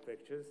contemporary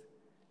pictures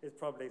is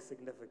probably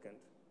significant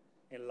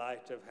in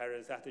light of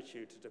Herod's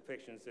attitude to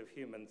depictions of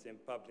humans in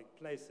public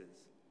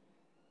places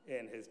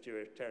in his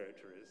Jewish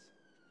territories,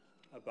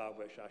 about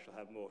which I shall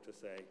have more to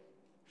say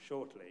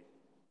shortly.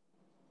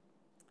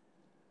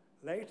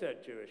 Later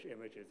Jewish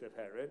images of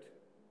Herod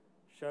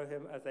show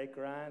him as a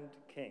grand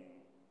king,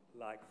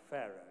 like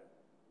Pharaoh.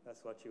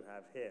 That's what you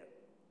have here.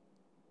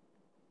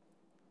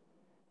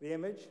 The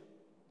image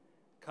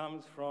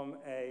comes from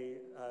a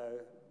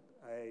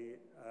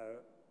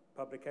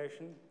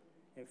publication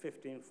in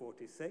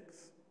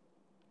 1546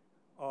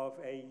 of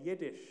a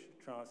Yiddish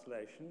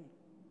translation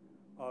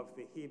of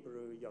the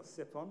Hebrew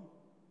Yosippon,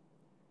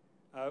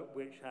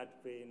 which had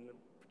been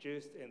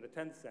produced in the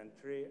 10th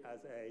century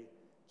as a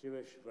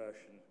Jewish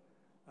version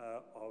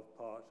of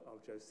part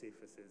of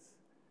Josephus's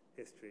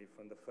history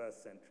from the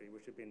 1st century,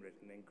 which had been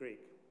written in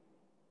Greek.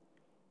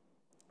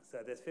 So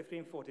this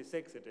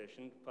 1546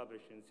 edition,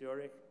 published in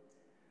Zurich,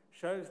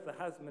 shows the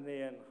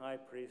Hasmonean high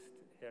priest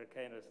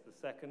Hyrcanus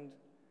II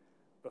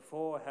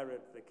before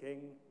Herod the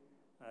king,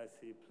 as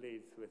he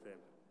pleads with him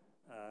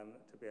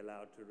to be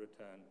allowed to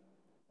return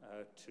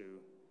to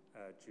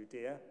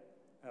Judea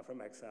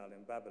from exile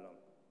in Babylon.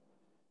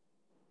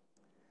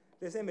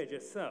 This image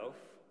itself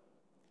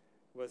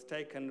was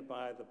taken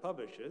by the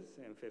publishers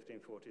in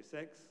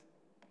 1546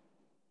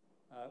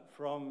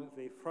 from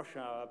the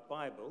Froschauer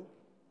Bible,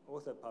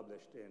 also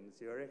published in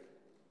Zurich,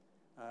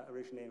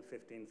 originally in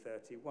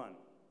 1531.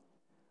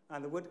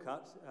 And the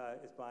woodcut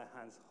is by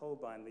Hans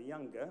Holbein the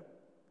Younger.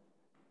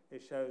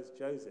 It shows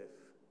Joseph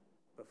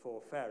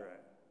before Pharaoh.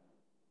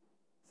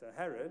 So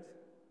Herod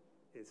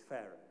is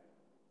Pharaoh.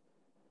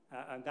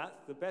 And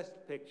that's the best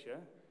picture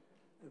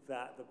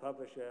that the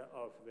publisher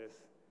of this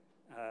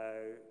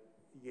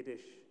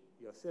Yiddish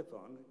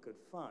Yosipon could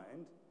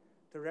find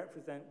to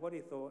represent what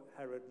he thought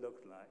Herod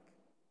looked like.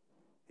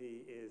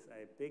 He is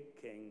a big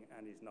king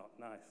and he's not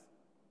nice.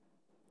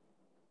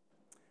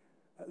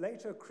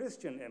 Later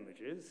Christian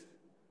images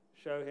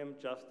show him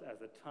just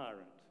as a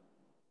tyrant.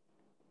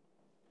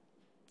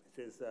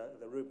 This is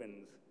the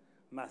Rubens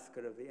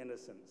Massacre of the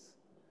Innocents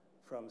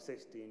from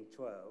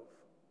 1612.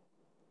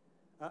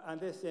 And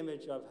this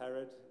image of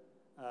Herod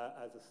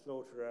as a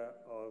slaughterer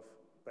of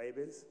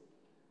babies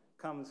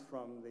comes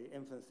from the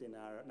infancy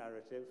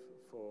narrative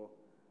for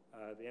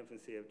the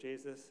infancy of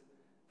Jesus,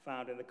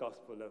 found in the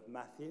Gospel of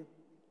Matthew,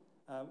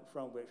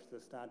 from which the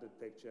standard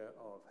picture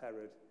of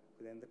Herod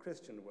within the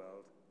Christian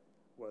world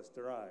was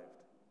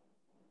derived.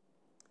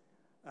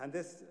 And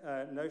this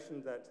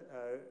notion that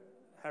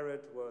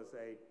Herod was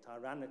a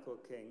tyrannical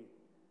king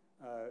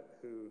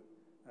who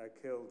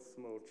killed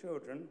small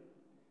children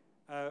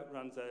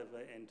runs over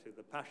into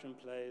the passion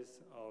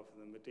plays of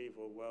the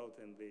medieval world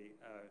in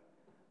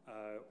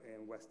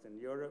Western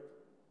Europe,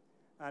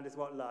 and is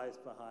what lies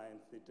behind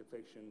the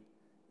depiction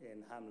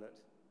in Hamlet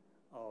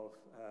of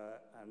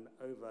an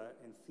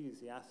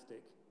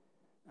over-enthusiastic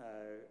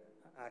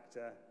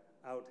actor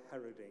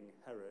out-Heroding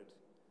Herod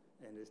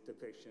in his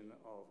depiction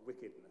of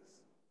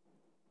wickedness.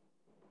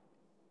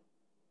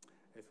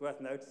 It's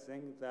worth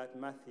noticing that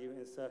Matthew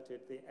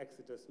inserted the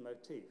Exodus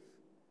motif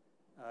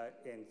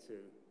into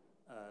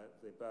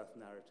the birth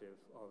narrative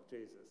of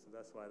Jesus. And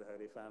that's why the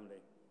Holy Family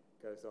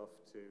goes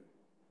off to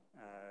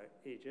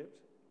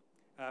Egypt.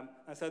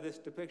 And so this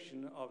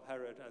depiction of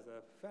Herod as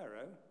a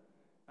pharaoh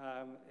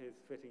is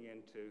fitting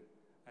into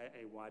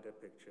a wider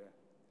picture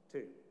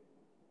too.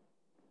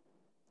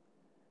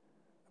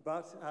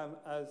 But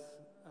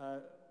as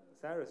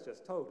Sarah's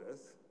just told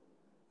us,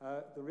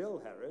 the real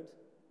Herod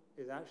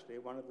is actually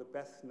one of the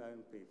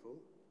best-known people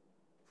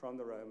from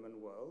the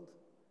Roman world,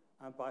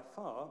 and by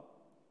far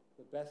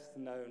the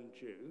best-known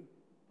Jew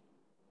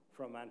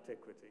from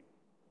antiquity.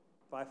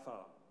 By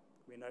far.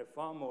 We know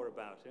far more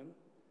about him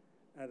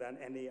than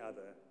any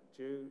other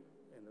Jew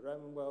in the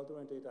Roman world, or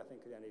indeed, I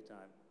think, at any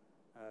time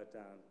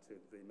down to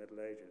the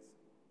Middle Ages.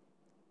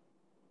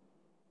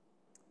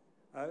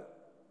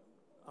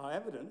 Our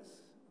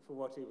evidence for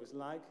what he was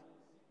like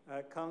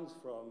comes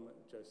from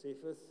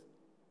Josephus,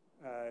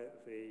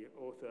 the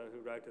author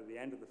who wrote at the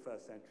end of the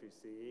 1st century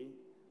CE,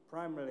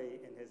 primarily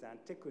in his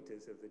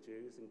Antiquities of the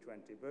Jews in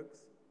 20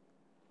 books,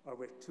 of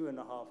which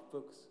 2.5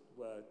 books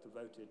were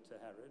devoted to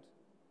Herod,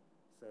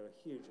 so a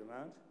huge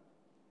amount,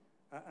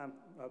 and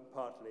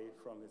partly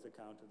from his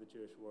account of the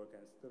Jewish war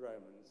against the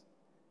Romans,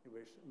 in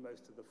which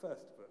most of the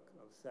first book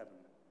of 7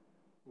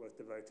 was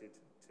devoted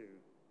to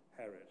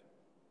Herod.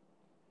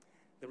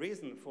 The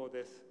reason for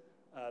this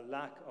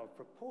lack of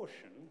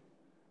proportion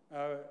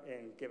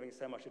in giving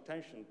so much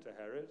attention to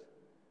Herod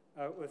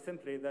was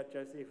simply that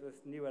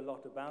Josephus knew a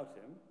lot about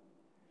him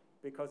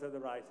because of the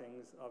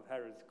writings of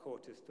Herod's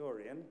court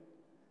historian,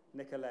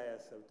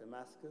 Nicolaus of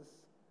Damascus,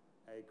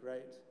 a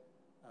great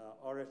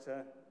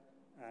orator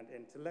and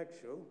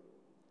intellectual,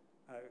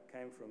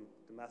 came from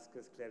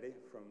Damascus, clearly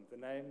from the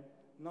name,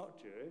 not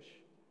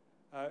Jewish,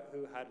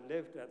 who had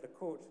lived at the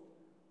court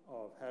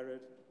of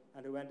Herod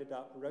and who ended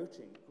up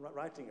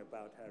writing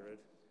about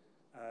Herod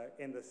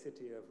in the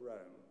city of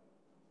Rome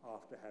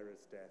after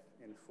Herod's death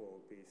in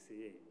 4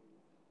 BCE.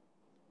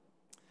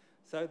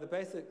 So the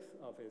basics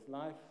of his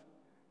life: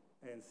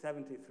 in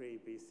 73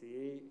 BCE,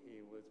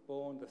 he was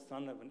born the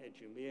son of an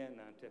Idumean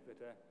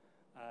Antipater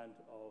and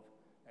of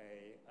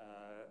a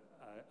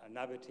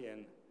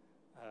Nabatean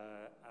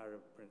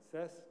Arab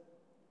princess.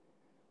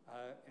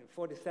 In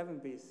 47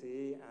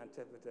 BCE,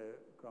 Antipater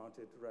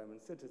granted Roman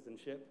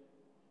citizenship.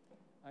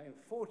 In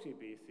 40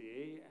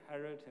 BCE,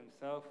 Herod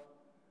himself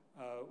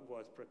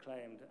was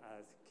proclaimed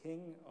as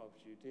king of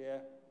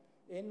Judea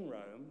in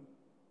Rome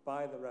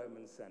by the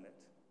Roman Senate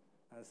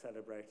and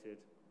celebrated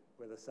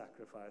with a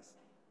sacrifice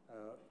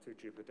to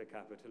Jupiter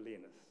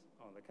Capitolinus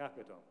on the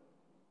Capitol.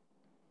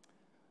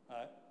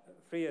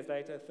 3 years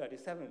later,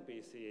 37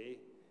 BCE,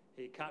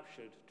 he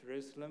captured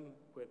Jerusalem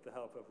with the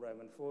help of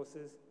Roman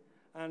forces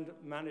and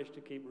managed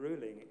to keep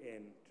ruling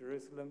in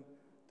Jerusalem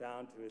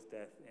down to his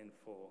death in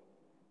 4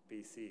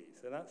 BCE.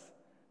 So that's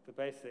the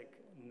basic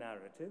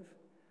narrative.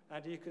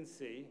 And you can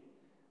see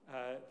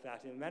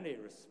that in many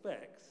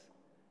respects,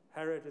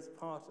 Herod is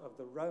part of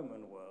the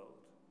Roman world,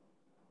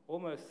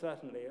 almost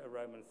certainly a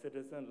Roman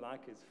citizen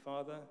like his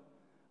father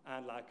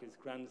and like his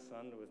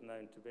grandson was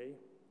known to be,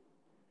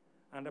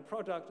 and a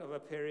product of a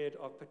period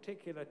of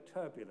particular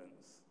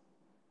turbulence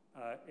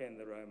in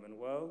the Roman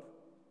world.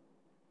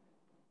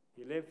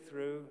 He lived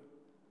through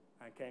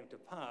and came to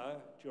power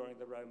during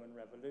the Roman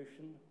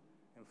Revolution.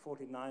 In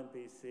 49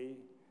 BC,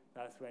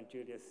 that's when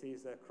Julius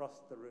Caesar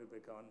crossed the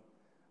Rubicon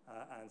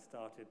and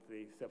started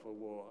the civil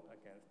war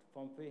against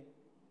Pompey.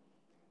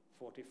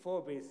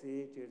 44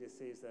 BC, Julius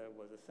Caesar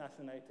was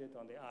assassinated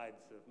on the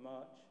Ides of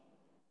March.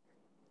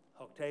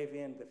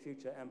 Octavian, the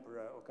future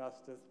Emperor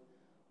Augustus,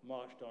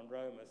 marched on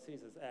Rome as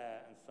Caesar's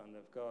heir and son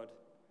of God.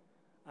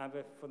 And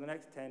for the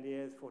next 10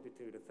 years,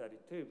 42 to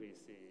 32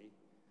 BCE,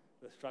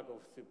 the struggle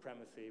for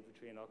supremacy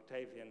between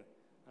Octavian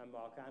and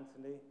Mark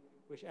Antony,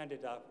 which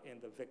ended up in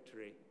the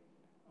victory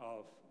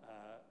of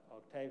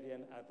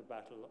Octavian at the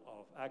Battle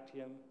of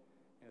Actium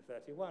in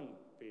 31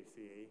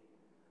 BCE.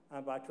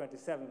 And by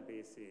 27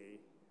 BCE,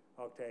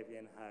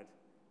 Octavian had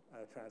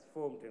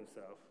transformed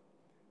himself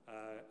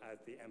as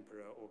the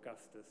Emperor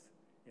Augustus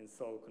in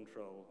sole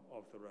control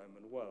of the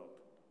Roman world.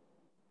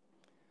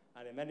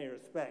 And in many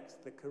respects,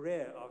 the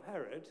career of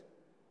Herod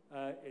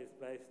is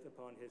based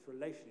upon his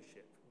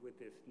relationship with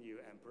this new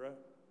emperor,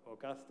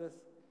 Augustus.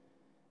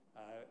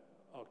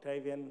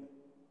 Octavian,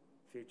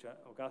 future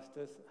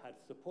Augustus, had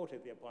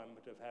supported the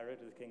appointment of Herod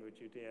as king of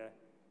Judea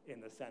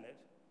in the Senate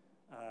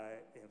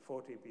in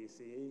 40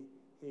 BCE.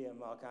 He and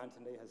Mark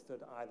Antony had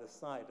stood either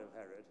side of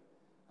Herod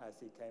as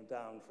he came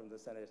down from the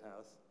Senate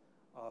house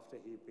after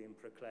he'd been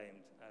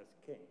proclaimed as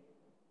king.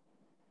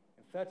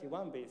 In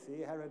 31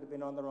 BC, Herod had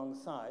been on the wrong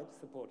side,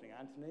 supporting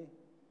Antony,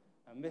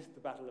 and missed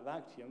the Battle of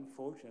Actium,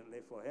 fortunately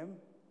for him.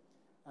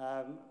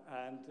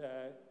 In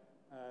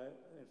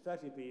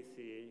 30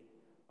 BCE,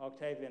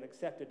 Octavian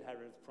accepted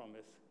Herod's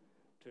promise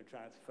to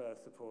transfer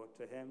support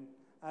to him,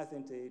 as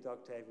indeed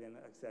Octavian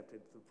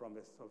accepted the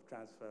promise of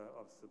transfer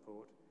of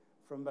support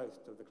from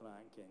most of the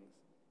client kings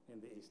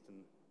in the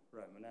Eastern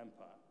Roman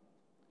Empire.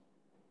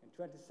 In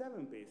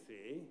 27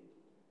 BCE,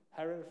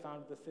 Herod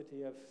founded the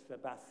city of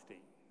Sebasti.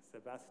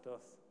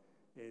 Sebastos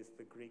is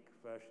the Greek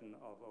version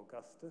of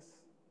Augustus,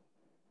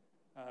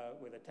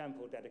 with a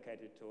temple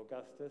dedicated to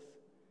Augustus,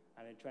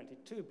 and in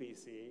 22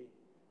 BCE,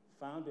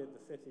 founded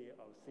the city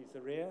of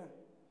Caesarea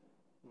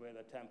with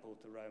a temple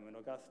to Roman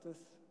Augustus,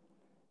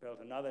 built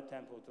another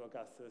temple to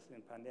Augustus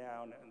in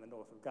Panaeon in the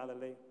north of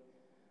Galilee,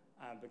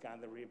 and began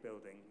the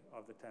rebuilding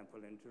of the temple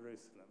in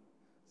Jerusalem.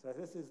 So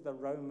this is the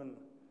Roman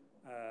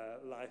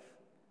life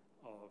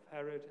of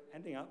Herod,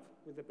 ending up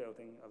with the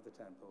building of the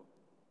temple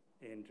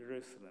in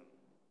Jerusalem.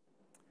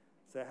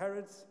 So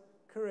Herod's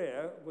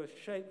career was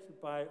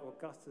shaped by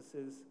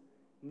Augustus's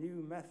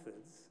new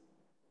methods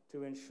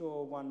to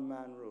ensure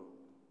one-man rule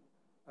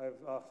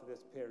after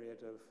this period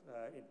of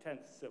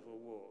intense civil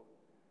war.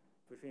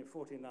 Between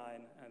 49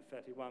 and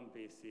 31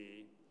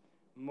 BCE,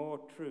 more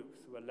troops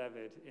were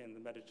levied in the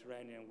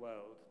Mediterranean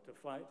world to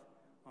fight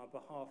on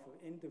behalf of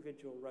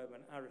individual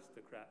Roman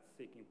aristocrats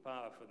seeking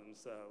power for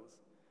themselves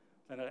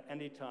than at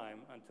any time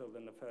until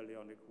the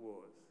Napoleonic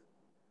Wars.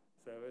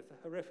 So it was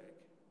horrific.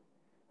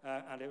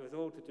 And it was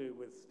all to do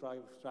with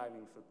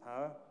striving for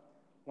power.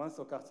 Once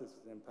Augustus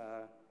was in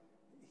power,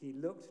 he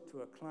looked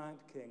to a client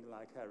king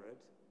like Herod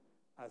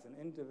as an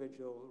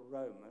individual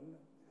Roman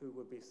who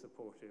would be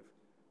supportive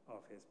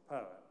of his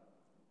power.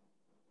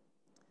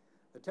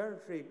 The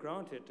territory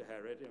granted to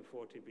Herod in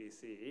 40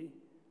 BCE,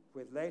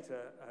 with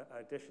later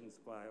additions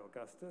by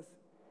Augustus,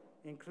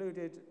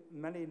 included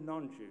many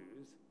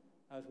non-Jews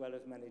as well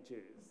as many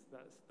Jews.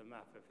 That's the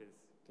map of his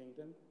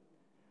kingdom.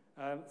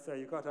 So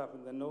you got up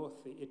in the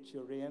north the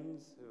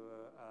Itureans, who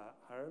were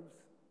Arabs,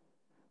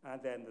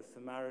 and then the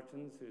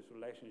Samaritans, whose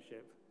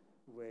relationship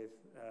with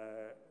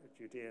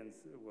Judeans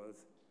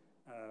was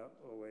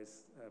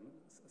always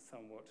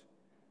somewhat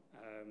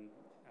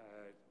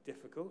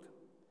difficult.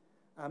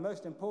 And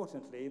most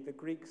importantly, the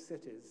Greek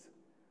cities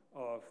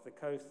of the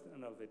coast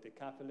and of the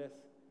Decapolis,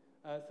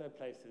 so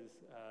places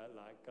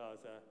like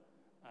Gaza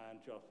and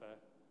Joppa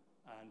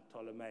and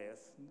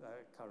Ptolemais,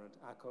 current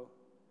Akko,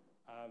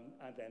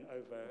 and then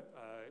over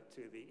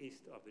to the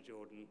east of the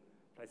Jordan,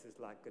 places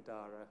like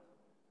Gadara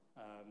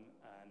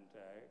and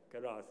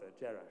Gerasa,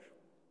 Jerash.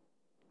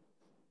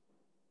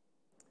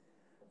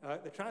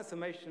 The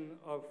transformation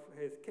of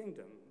his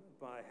kingdom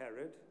by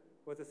Herod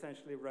was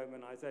essentially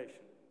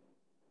Romanization.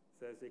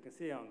 So as you can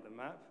see on the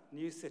map,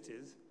 new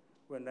cities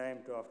were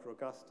named after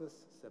Augustus: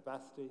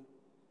 Sebasti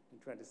in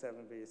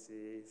 27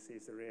 BCE,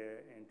 Caesarea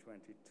in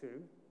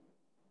 22.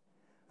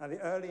 And the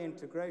early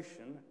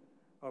integration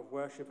of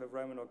worship of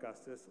Roman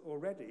Augustus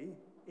already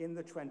in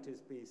the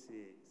 20s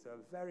BCE, so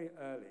very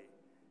early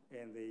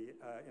in the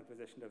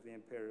imposition of the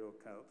imperial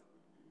cult.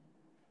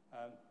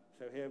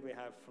 So here we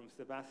have from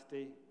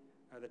Sebasti,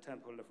 the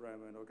temple of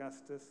Roman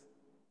Augustus.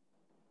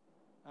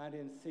 and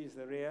in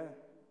Caesarea,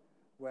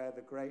 where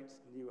the great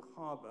new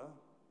harbour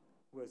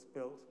was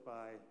built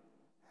by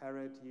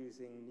Herod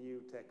using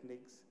new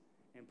techniques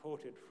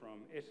imported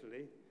from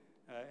Italy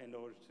in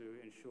order to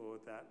ensure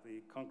that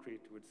the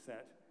concrete would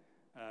set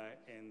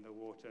in the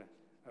water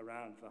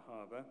around the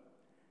harbour.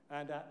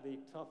 And at the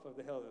top of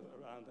the hill,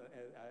 around,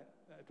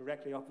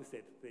 directly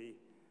opposite the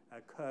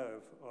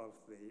curve of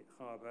the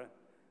harbour,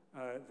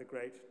 the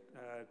great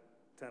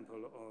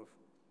temple of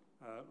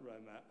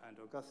Roma and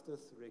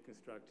Augustus,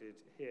 reconstructed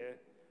here,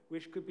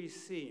 which could be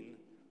seen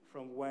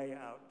from way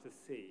out to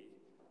sea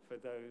for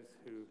those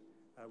who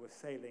were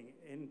sailing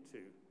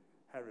into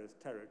Herod's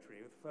territory.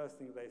 The first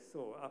thing they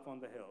saw up on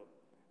the hill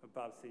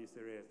above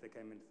Caesarea as they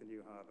came into the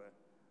new harbour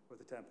was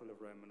the temple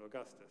of Roman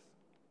Augustus.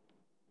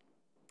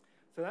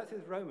 So that's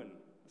his Roman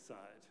side.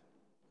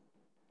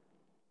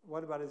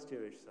 What about his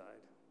Jewish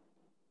side?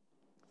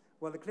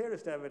 Well, the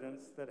clearest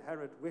evidence that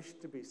Herod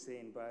wished to be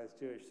seen by his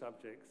Jewish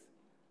subjects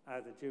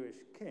as a Jewish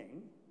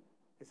king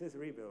is his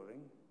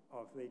rebuilding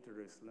of the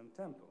Jerusalem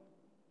temple.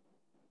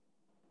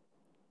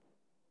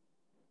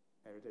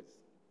 There it is.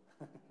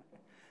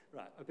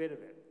 Right, a bit of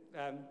it.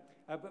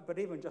 But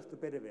even just a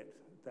bit of it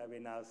that we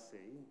now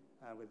see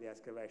with the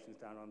excavations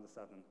down on the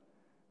southern,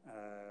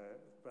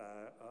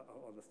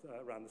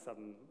 around the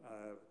southern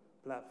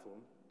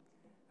platform,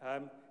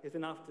 is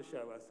enough to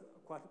show us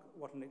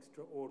what an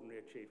extraordinary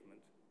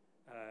achievement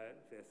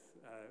this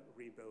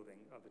rebuilding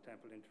of the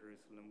temple in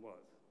Jerusalem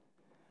was.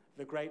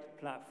 The great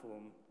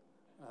platform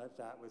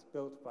that was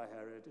built by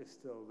Herod is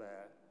still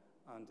there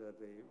under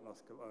the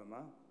Mosque of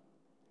Omar.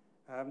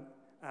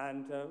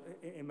 And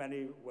in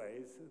many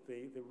ways,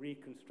 the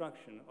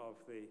reconstruction of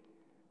the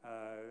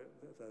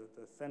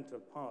center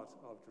part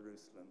of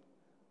Jerusalem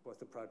was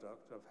the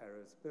product of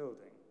Herod's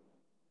building.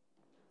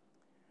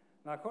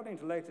 Now, according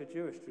to later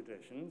Jewish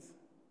traditions,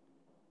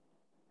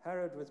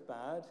 Herod was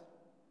bad,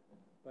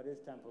 but his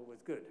temple was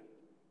good.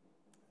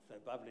 So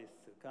Bavli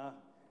Sukkah,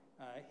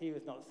 he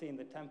was not seen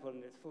the temple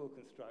in its full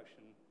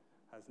construction,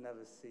 has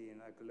never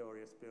seen a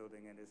glorious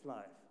building in his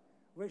life.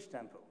 Which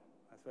temple?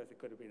 I suppose it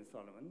could have been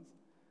Solomon's.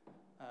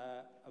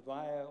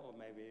 Abaya, or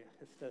maybe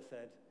Hista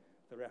said,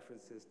 the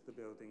references to the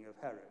building of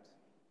Herod.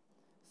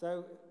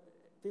 So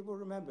people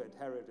remembered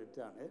Herod had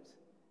done it,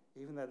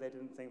 even though they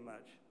didn't think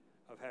much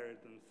of Herod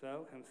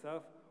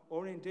himself,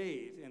 or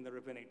indeed, in the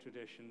rabbinic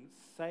tradition,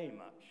 say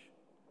much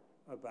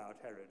about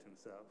Herod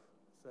himself.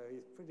 So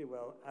he's pretty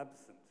well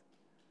absent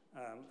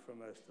from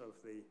most of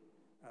the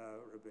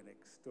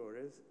rabbinic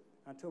stories,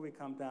 until we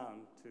come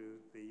down to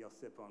the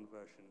Yosipon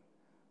version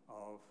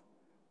of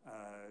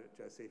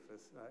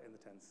Josephus in the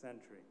 10th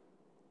century.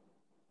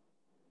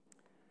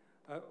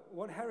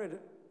 What Herod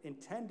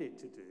intended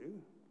to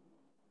do,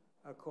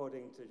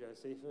 according to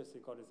Josephus, who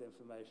got his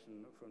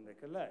information from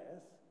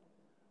Nicolaus,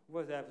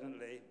 was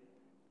evidently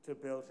to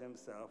build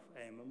himself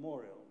a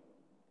memorial.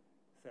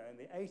 So in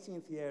the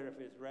 18th year of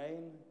his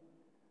reign,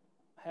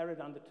 Herod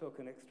undertook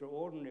an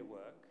extraordinary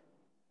work,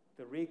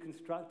 the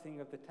reconstructing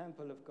of the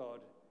temple of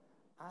God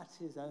at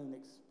his own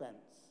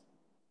expense.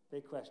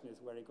 Big question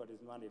is where he got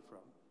his money from.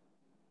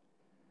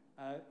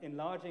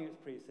 Enlarging its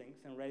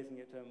precincts and raising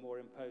it to a more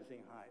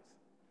imposing height.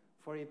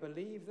 For he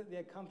believed that the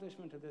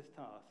accomplishment of this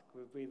task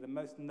would be the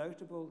most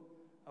notable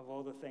of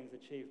all the things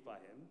achieved by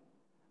him,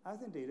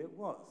 as indeed it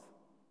was,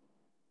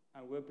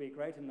 and would be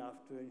great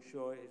enough to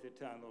ensure his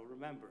eternal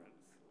remembrance,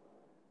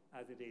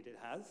 as indeed it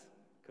has,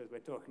 because we're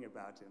talking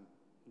about him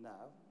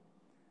now.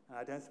 And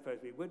I don't suppose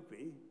we would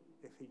be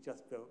if he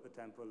just built the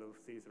temple of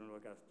Caesar and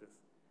Augustus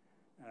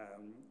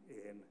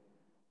in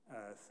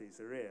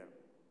Caesarea.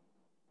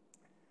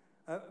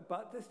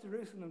 But this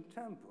Jerusalem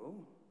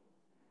temple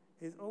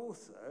is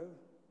also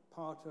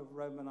part of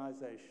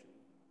Romanization.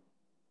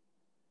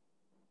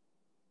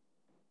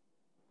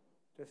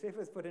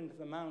 Josephus put into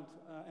the mouth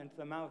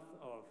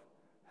of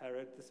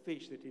Herod the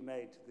speech that he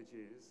made to the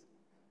Jews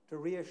to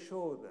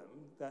reassure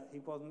them that he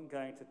wasn't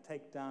going to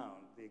take down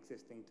the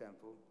existing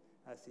temple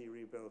as he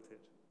rebuilt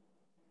it.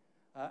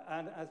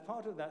 And as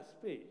part of that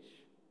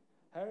speech,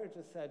 Herod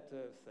is said to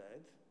have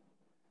said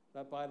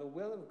that by the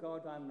will of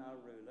God I'm now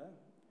ruler,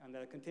 and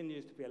there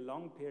continues to be a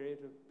long period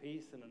of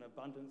peace and an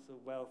abundance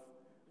of wealth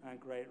and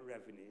great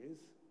revenues.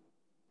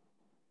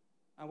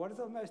 And what is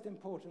of most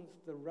importance,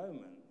 the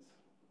Romans,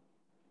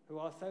 who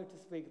are, so to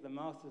speak, the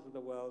masters of the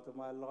world, are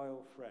my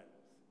loyal friends.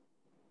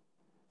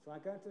 So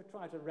I'm going to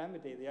try to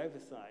remedy the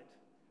oversight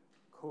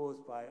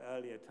caused by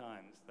earlier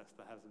times, that's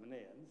the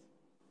Hasmoneans,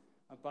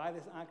 and by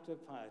this act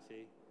of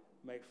piety,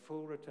 make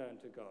full return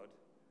to God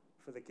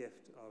for the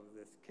gift of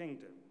this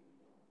kingdom.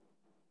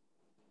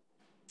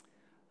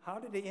 How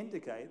did he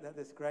indicate that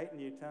this great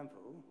new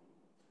temple,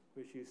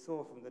 which you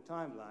saw from the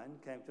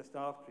timeline, came just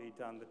after he'd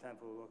done the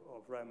temple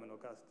of Roman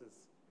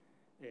Augustus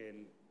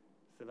in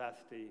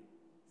Sevasti,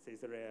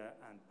 Caesarea,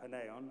 and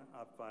Paneon,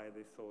 up by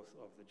the source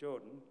of the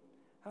Jordan?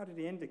 How did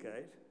he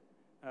indicate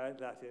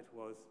that it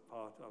was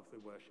part of the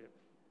worship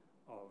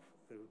of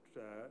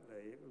the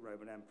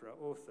Roman emperor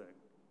also?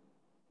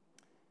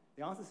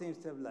 The answer seems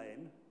to have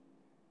lain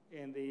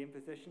in the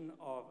imposition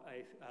of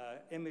an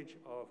image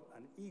of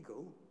an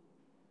eagle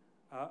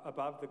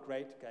above the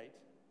great gate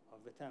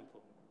of the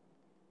temple.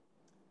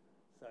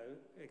 So,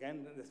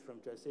 again, this is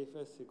from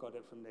Josephus, who got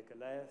it from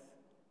Nicolaus.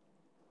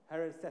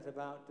 Herod set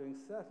about doing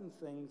certain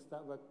things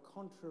that were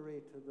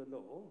contrary to the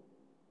law.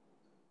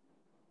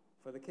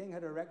 For the king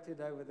had erected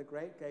over the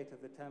great gate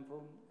of the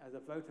temple as a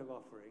votive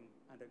offering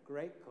and at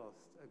great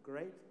cost a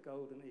great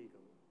golden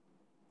eagle,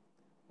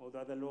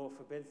 although the law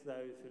forbids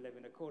those who live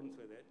in accordance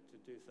with it to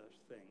do such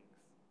things.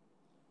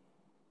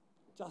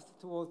 Just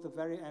towards the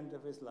very end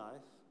of his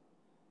life,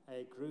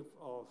 a group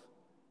of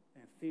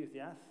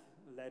enthusiasts,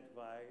 led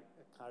by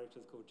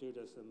characters called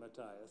Judas and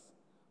Matthias,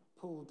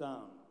 pulled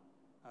down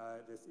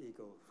this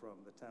eagle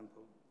from the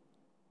temple.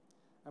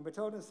 And we're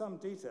told in some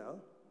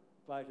detail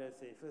by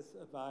Josephus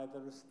about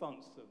the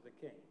response of the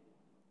king.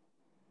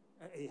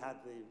 He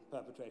had the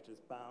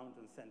perpetrators bound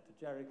and sent to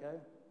Jericho,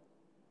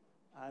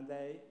 and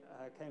they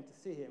came to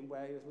see him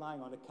where he was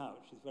lying on a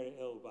couch. He's very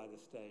ill by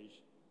this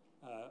stage,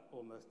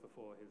 almost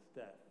before his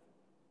death.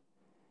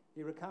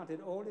 He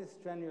recounted all his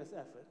strenuous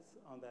efforts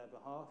on their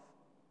behalf,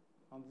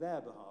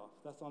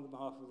 that's on the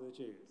behalf of the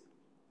Jews.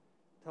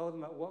 Told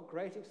them at what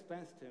great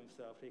expense to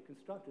himself he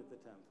constructed the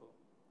temple,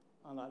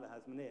 unlike the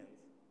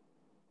Hasmoneans.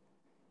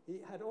 He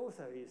had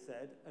also, he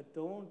said,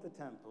 adorned the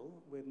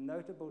temple with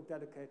notable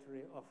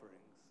dedicatory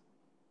offerings,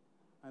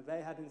 and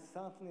they had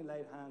insultingly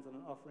laid hands on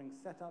an offering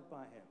set up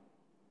by him,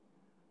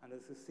 and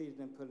had succeeded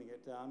in pulling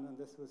it down, and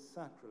this was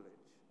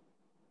sacrilege.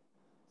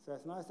 So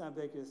it's a nice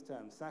ambiguous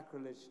term.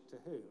 Sacrilege to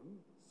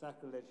whom?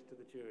 Sacrilege to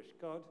the Jewish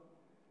God,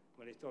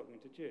 when he's talking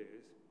to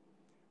Jews,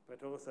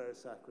 but also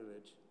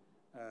sacrilege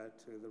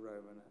to the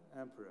Roman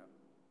emperor.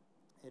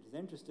 It is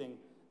interesting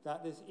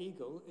that this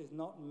eagle is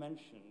not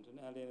mentioned in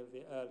any of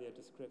the earlier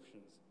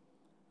descriptions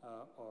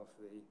of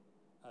the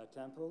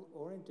temple,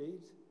 or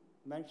indeed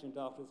mentioned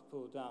after it's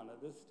pulled down at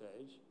this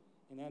stage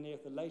in any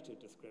of the later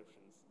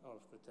descriptions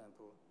of the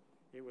temple.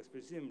 It was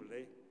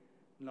presumably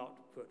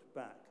not put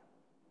back.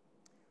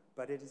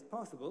 But it is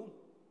possible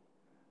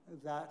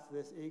that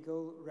this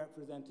eagle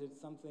represented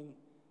something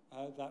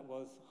that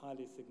was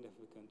highly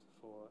significant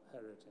for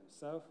Herod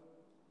himself.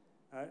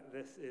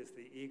 This is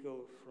the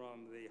eagle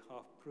from the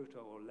half-pruta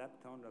or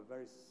lepton, a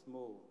very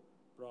small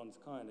bronze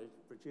coinage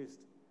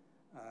produced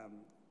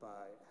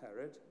by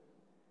Herod,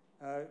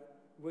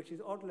 which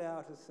is oddly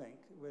out of sync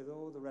with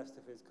all the rest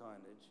of his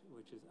coinage,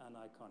 which is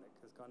aniconic.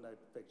 It's got no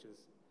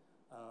pictures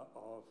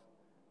of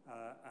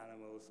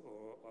animals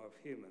or of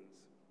humans.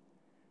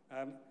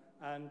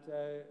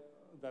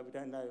 Though we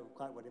don't know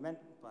quite what he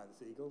meant by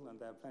this eagle, and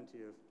there are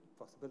plenty of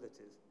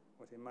possibilities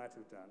what he might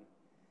have done,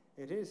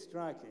 it is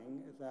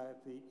striking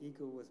that the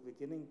eagle was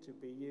beginning to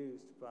be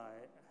used by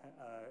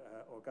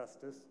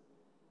Augustus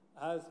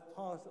as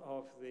part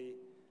of the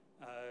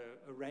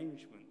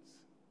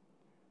arrangements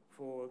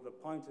for the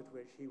point at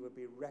which he would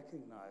be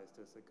recognized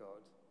as a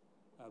god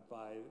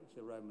by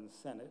the Roman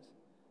Senate.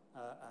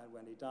 And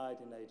when he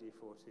died in AD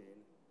 14,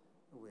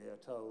 we are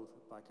told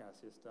by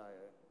Cassius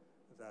Dio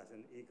that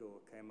an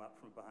eagle came up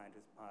from behind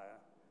his pyre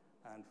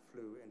and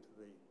flew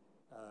into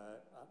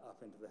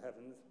up into the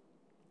heavens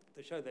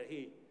to show that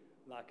he,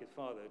 like his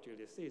father,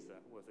 Julius Caesar,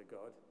 was a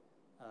god,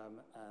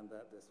 and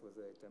that this was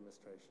a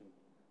demonstration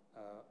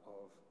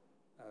of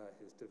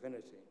his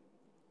divinity.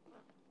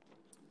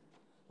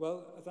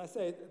 Well, as I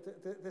say,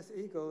 this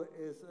eagle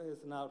is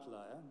an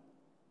outlier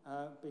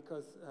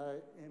because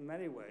in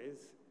many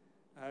ways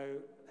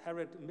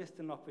Herod missed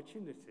an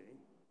opportunity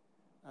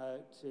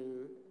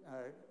to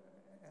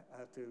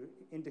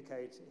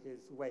indicate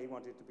his way he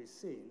wanted to be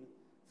seen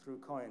through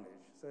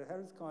coinage. So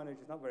Herod's coinage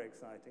is not very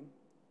exciting.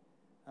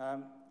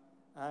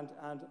 And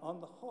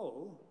on the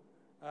whole,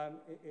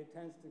 it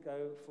tends to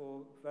go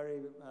for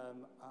very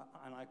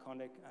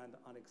aniconic and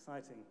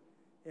unexciting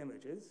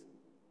images.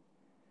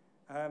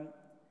 And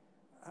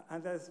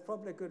there's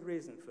probably a good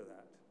reason for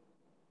that.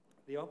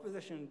 The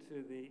opposition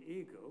to the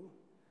eagle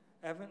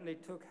evidently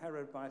took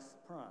Herod by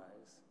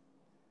surprise,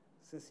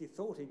 since he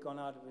thought he'd gone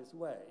out of his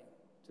way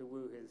to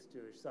woo his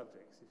Jewish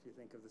subjects, if you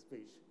think of the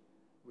speech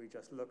we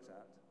just looked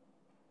at.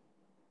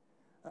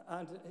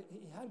 And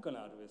he had gone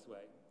out of his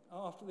way.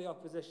 After the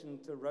opposition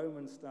to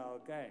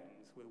Roman-style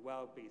games with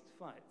wild beast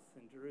fights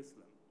in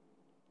Jerusalem,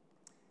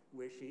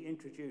 which he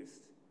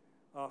introduced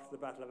after the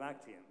Battle of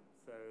Actium,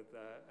 so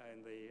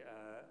in the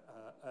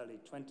early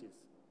 20s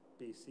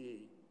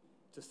BCE,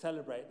 to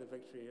celebrate the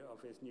victory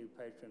of his new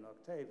patron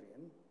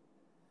Octavian,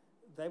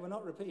 they were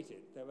not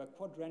repeated. There were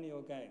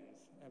quadrennial games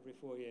every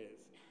 4 years.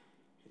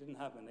 It didn't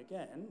happen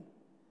again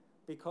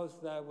because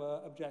there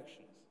were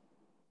objections.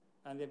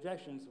 And the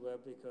objections were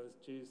because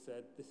Jews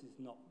said, this is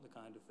not the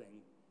kind of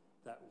thing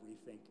that we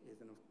think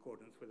is in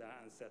accordance with our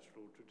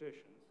ancestral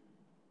traditions.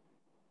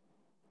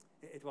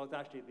 It was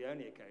actually the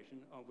only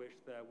occasion on which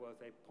there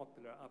was a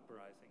popular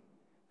uprising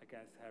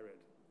against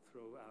Herod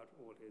throughout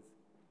all his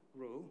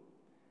rule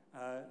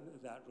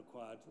that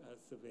required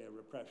severe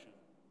repression.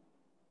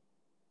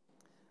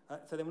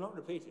 So they were not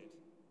repeated,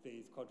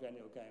 these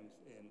quadrennial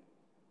games in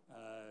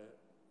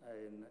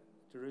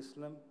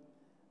Jerusalem,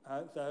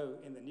 though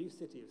in the new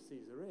city of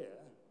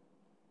Caesarea,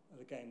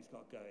 the games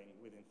got going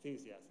with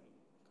enthusiasm,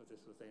 because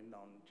this was a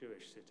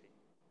non-Jewish city.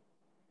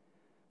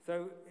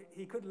 So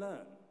he could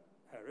learn,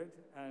 Herod,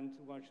 and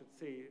one should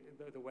see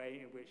the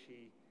way in which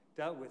he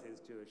dealt with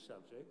his Jewish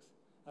subjects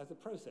as a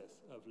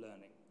process of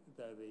learning,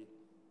 though the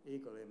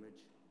eagle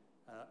image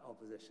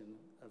opposition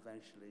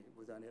eventually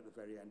was only at the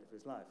very end of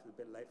his life. It was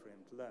a bit late for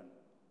him to learn.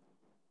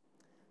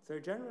 So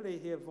generally,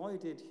 he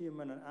avoided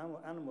human and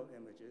animal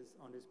images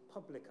on his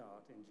public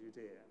art in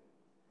Judea,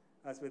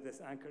 as with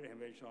this anchor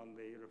image on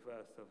the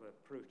reverse of a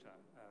pruta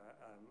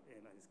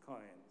in his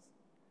coins.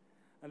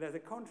 And there's a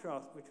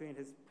contrast between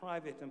his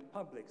private and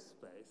public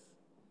space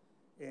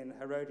in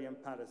Herodian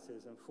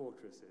palaces and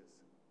fortresses.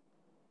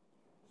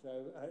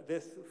 So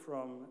this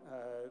from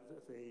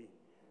the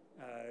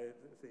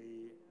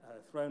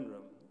throne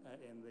room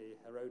in the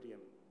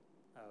Herodian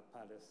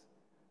palace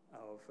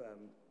of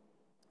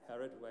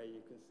Herod, where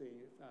you can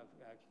see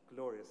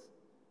glorious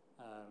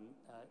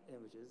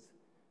images,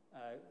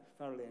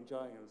 thoroughly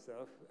enjoying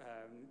himself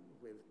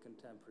with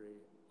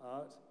contemporary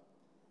art,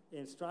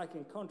 in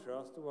striking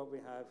contrast to what we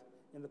have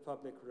in the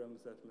public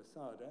rooms at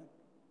Masada.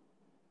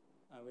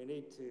 And we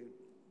need two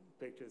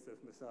pictures of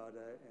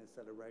Masada in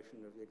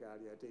celebration of Yigal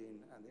Yadin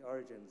and the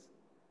origins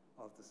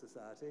of the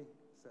society.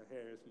 So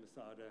here is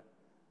Masada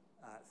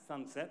at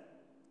sunset.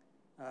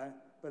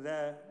 But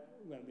there,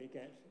 when we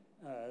get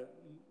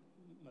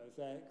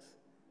mosaics,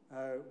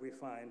 we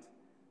find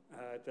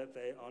that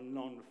they are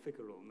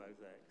non-figural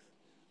mosaics,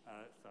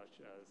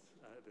 such as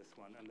this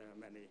one, and there are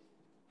many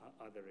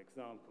other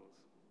examples.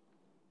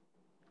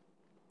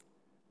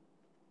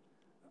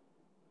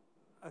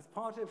 As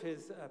part of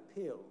his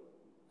appeal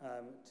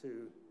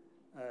to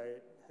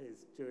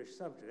his Jewish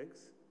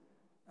subjects,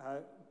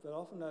 but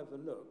often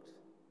overlooked,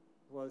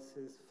 was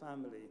his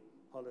family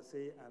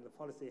policy and the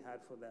policy he had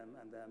for them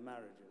and their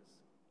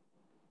marriages.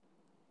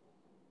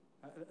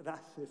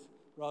 That's his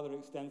rather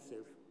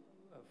extensive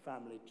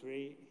family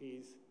tree.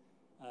 He's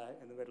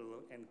in the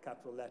middle in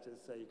capital letters,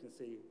 so you can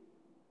see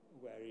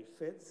where he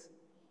fits.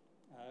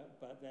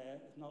 But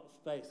there's not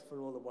space for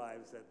all the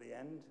wives at the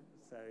end,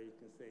 so you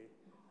can see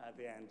at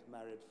the end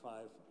married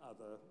 5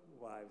 other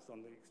wives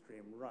on the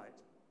extreme right.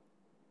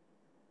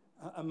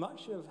 And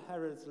much of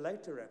Herod's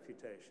later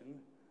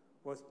reputation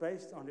was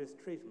based on his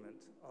treatment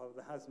of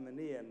the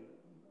Hasmonean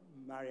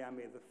Mariamne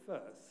I,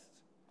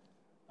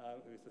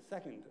 who was the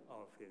second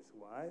of his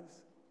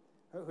wives,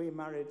 who he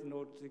married in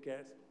order to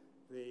get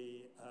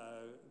the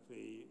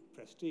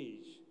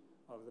prestige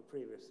of the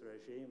previous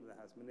regime, the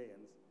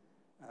Hasmoneans,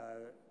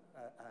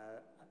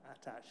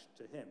 attached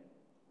to him.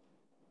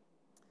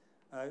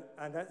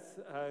 And that's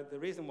the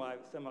reason why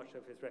so much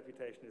of his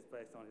reputation is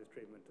based on his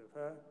treatment of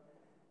her,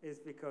 is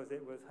because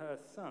it was her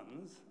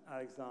sons,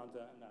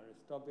 Alexander and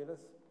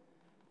Aristobulus,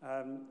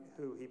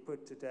 who he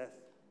put to death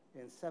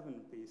in 7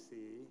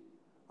 BCE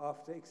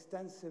after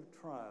extensive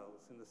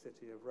trials in the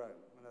city of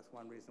Rome. And that's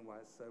one reason why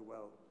it's so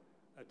well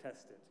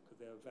attested, because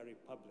they were very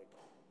public,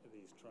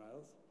 these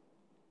trials.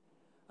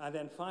 And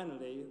then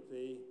finally,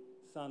 the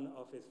son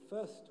of his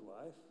first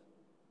wife,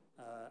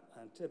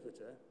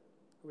 Antipater,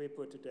 who he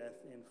put to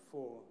death in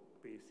 4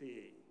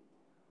 BCE,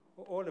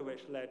 all of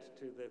which led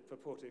to the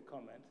purported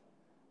comment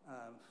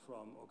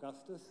from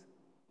Augustus,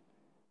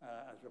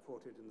 as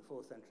reported in the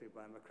 4th century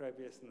by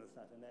Macrobius in the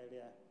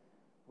Saturnalia,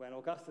 when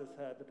Augustus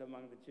heard that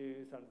among the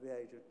Jews under the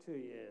age of 2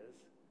 years,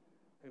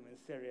 whom in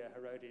Syria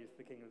Herodes,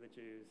 the king of the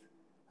Jews,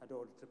 had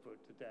ordered to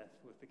put to death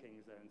with the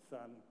king's own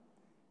son,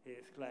 he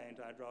exclaimed,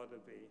 "I'd rather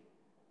be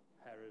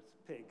Herod's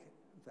pig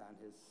than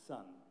his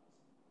son."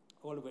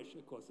 All of which,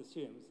 of course,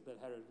 assumes that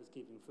Herod was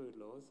keeping food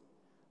laws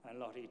and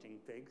not eating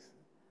pigs.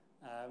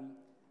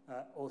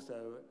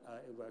 Also,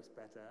 it works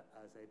better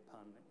as a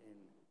pun in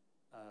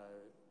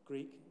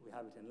Greek. We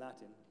have it in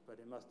Latin, but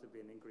it must have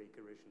been in Greek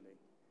originally,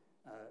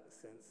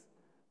 since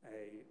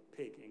a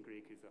pig in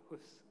Greek is a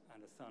hus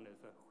and a son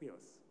is a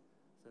huios.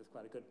 So it's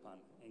quite a good pun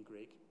in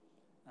Greek,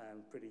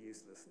 and pretty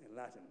useless in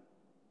Latin.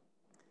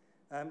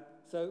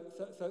 So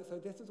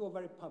this is all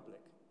very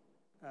public,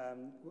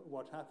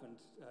 what happened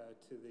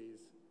to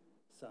these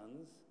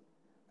sons.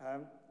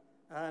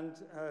 And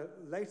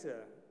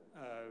later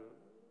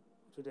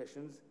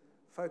traditions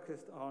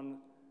focused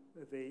on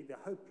the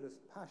hopeless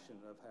passion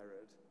of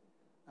Herod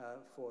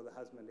for the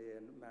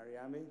Hasmonean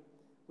Mariamne,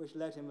 which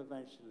led him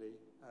eventually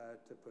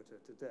to put her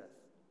to death.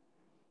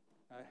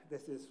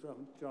 This is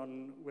from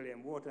John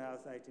William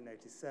Waterhouse,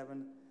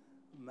 1887,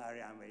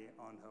 Mariamne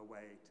on her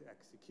way to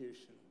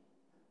execution,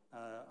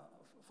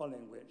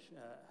 following which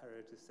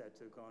Herod is said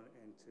to have gone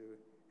into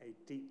a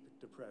deep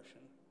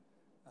depression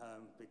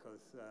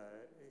because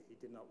he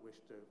did not wish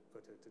to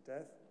put her to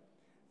death,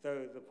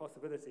 though the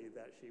possibility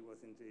that she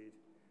was indeed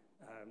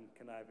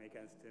conniving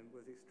against him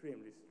was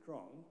extremely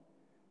strong,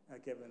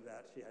 given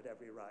that she had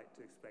every right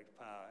to expect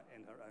power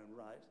in her own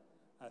right,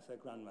 as her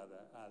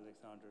grandmother,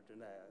 Alexandra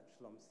Janea,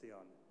 Shlom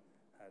Sion,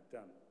 had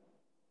done.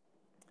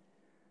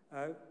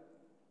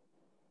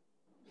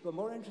 But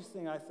more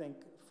interesting, I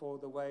think, for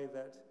the way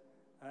that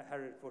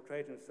Herod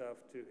portrayed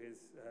himself to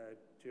his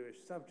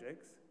Jewish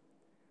subjects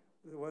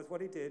was what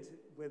he did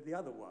with the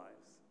other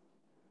wives,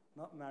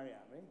 not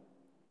Mariamne,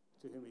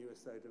 to whom he was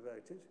so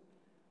devoted.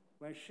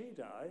 When she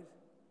died,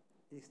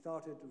 he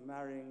started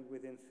marrying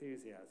with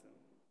enthusiasm.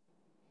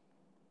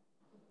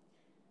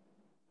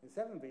 In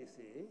 7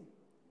 BCE,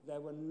 there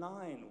were 9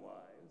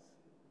 wives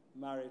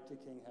married to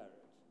King Herod.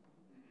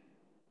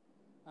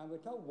 And we're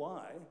told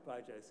why by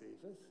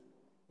Josephus.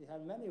 He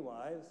had many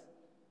wives,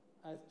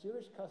 as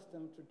Jewish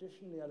custom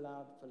traditionally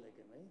allowed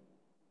polygamy,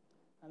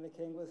 and the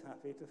king was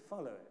happy to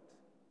follow it.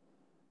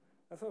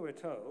 That's what we're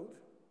told,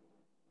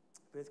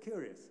 but it's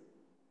curious,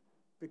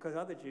 because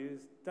other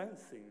Jews don't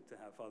seem to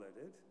have followed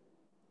it,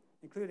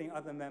 including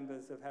other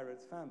members of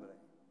Herod's family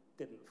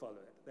didn't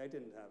follow it. They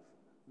didn't have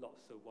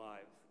lots of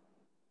wives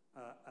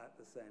at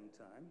the same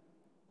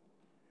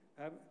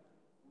time.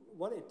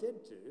 What it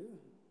did do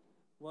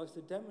was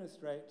to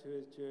demonstrate to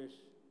his Jewish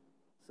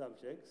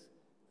subjects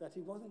that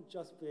he wasn't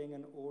just being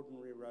an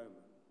ordinary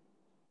Roman.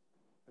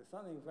 There's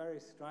something very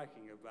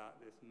striking about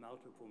this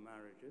multiple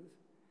marriages.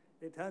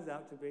 It turns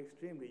out to be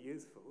extremely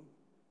useful,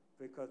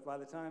 because by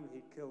the time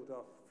he killed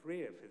off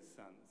 3 of his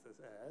sons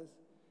as heirs,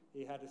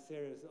 he had a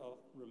series of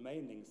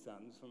remaining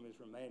sons from his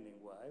remaining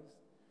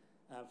wives,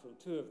 and from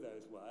 2 of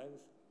those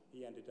wives,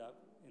 he ended up,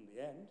 in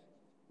the end,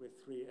 with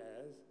 3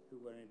 heirs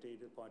who were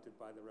indeed appointed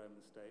by the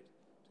Roman state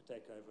to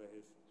take over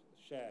his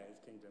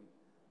kingdom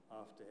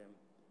after him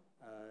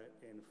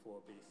in 4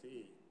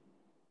 BCE.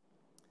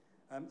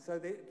 So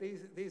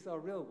these are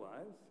real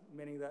wives,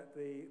 meaning that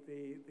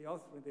the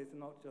offspring, these are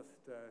not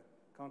just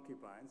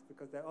concubines,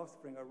 because their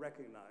offspring are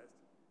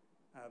recognized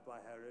by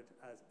Herod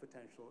as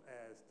potential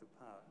heirs to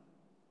power,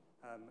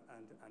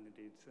 and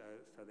indeed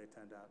so they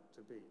turned out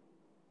to be.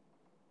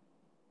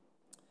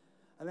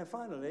 And then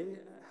finally,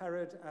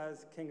 Herod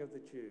as king of the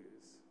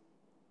Jews.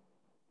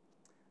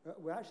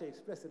 We're actually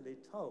explicitly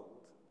told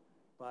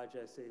by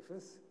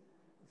Josephus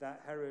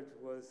that Herod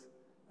was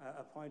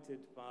appointed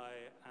by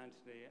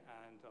Antony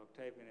and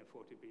Octavian in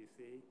 40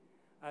 BC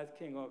as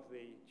king of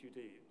the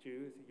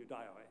Jews,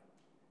 Judaioi,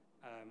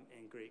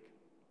 in Greek.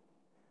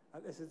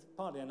 This is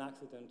partly an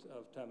accident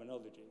of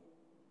terminology.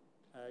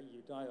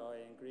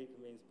 Judaioi in Greek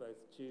means both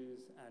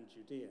Jews and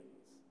Judeans.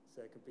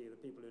 So it could be the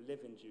people who live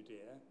in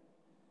Judea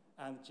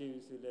and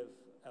Jews who live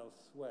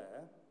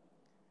elsewhere.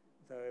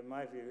 Though in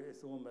my view,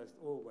 it's almost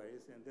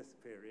always in this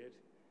period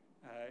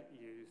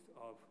used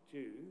of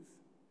Jews.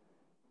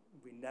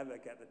 We never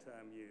get the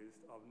term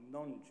used of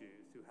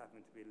non-Jews who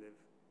happen to be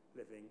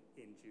living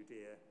in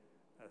Judea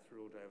as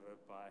ruled over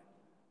by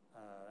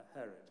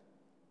Herod.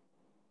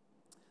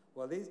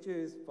 Well, these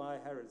Jews by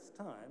Herod's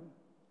time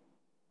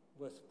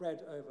were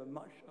spread over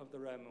much of the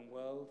Roman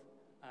world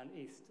and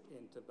east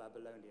into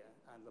Babylonia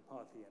and the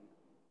Parthian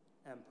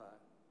Empire.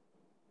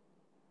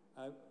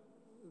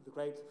 The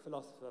great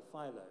philosopher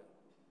Philo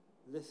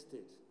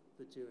listed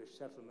the Jewish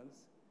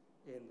settlements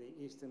in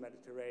the eastern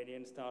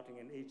Mediterranean, starting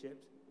in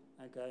Egypt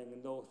and going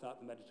north up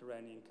the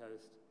Mediterranean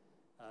coast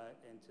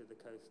into the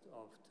coast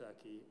of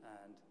Turkey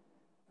and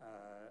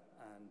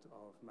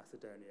of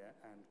Macedonia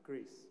and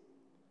Greece.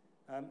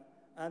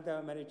 And there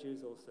are many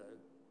Jews also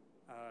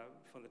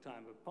from the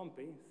time of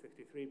Pompey,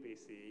 63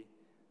 BCE,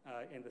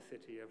 in the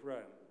city of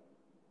Rome.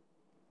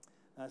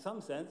 Now, in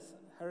some sense,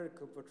 Herod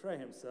could portray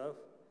himself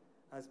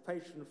as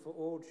patron for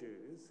all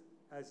Jews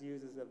as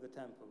users of the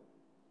temple,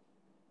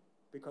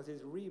 because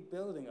his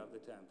rebuilding of the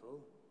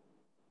temple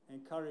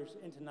encouraged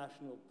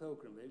international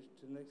pilgrimage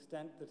to an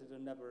extent that it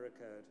had never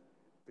occurred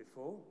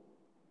before.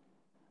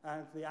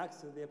 And the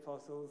Acts of the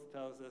Apostles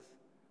tells us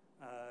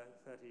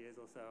 30 years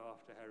or so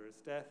after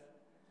Herod's death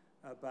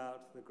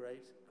about the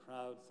great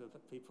crowds of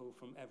people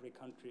from every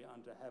country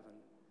under heaven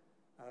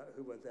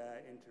who were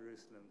there in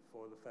Jerusalem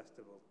for the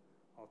festival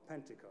of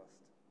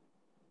Pentecost.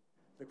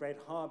 The great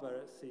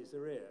harbour at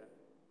Caesarea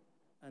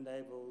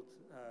enabled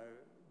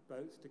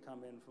boats to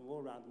come in from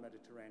all around the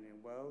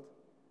Mediterranean world,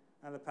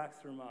 and the Pax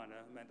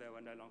Romana meant there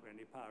were no longer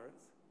any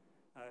pirates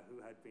who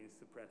had been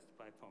suppressed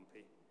by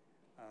Pompey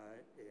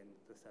in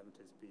the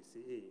 70s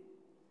BCE.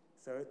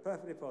 So it's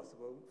perfectly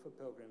possible for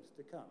pilgrims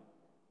to come.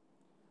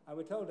 And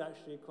we're told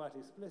actually quite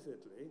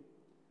explicitly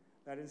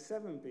that in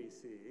 7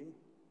 BCE,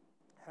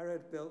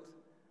 Herod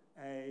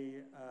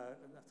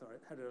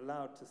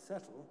allowed to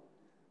settle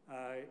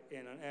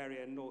in an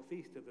area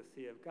northeast of the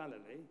Sea of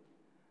Galilee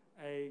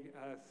a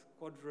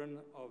squadron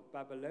of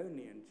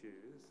Babylonian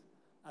Jews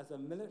as a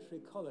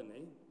military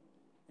colony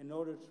in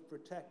order to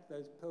protect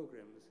those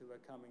pilgrims who were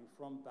coming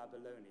from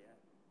Babylonia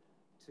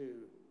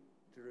to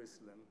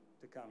Jerusalem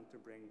to come to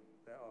bring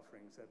their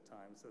offerings at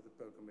times of the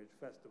pilgrimage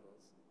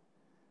festivals.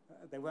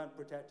 They weren't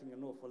protecting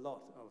an awful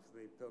lot of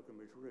the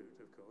pilgrimage route,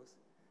 of course,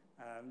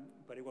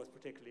 but it was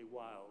particularly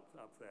wild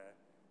up there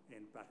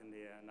in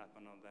Batanea and up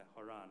on the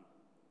Haran.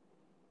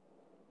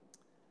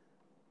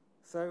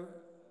 So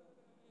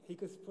he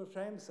could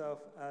portray himself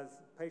as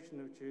patron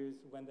of Jews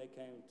when they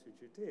came to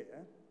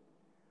Judea,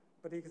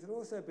 but he could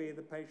also be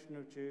the patron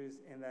of Jews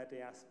in their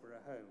diaspora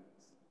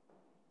homes.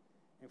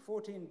 In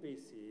 14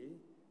 BCE,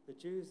 the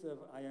Jews of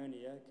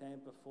Ionia came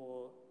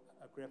before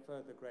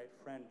Agrippa, the great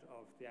friend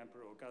of the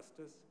Emperor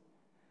Augustus,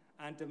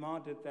 and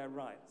demanded their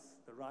rights,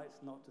 the rights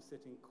not to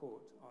sit in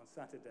court on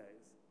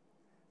Saturdays.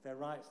 their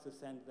rights to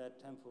send their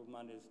temple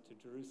monies to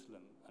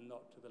Jerusalem and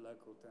not to the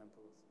local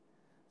temples,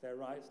 their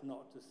rights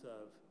not to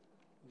serve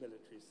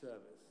military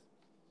service.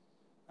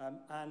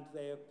 And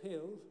they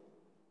appealed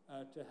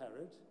to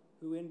Herod,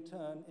 who in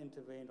turn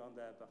intervened on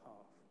their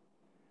behalf.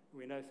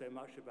 We know so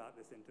much about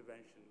this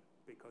intervention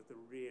because the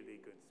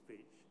really good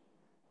speech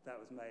that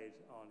was made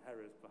on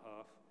Herod's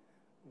behalf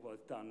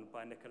was done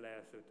by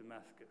Nicolaus of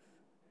Damascus.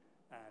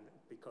 And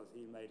because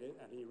he made it,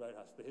 and he wrote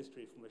us the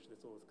history from which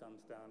this all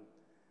comes down,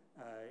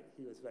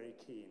 he was very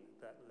keen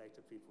that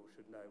later people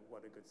should know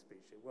what a good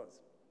speech it was.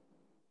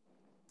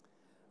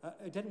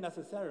 It didn't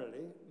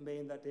necessarily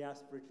mean that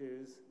diaspora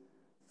Jews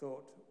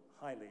thought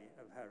highly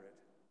of Herod.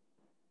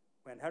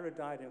 When Herod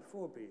died in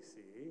 4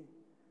 BCE,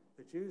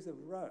 the Jews of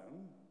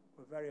Rome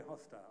were very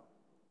hostile.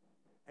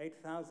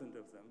 8,000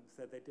 of them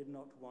said they did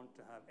not want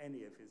to have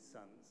any of his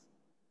sons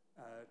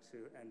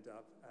to end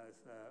up as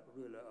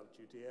ruler of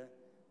Judea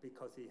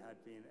because he had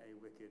been a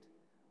wicked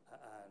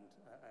and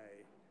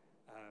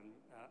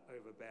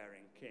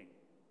overbearing king.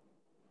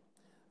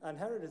 And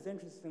Herod is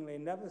interestingly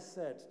never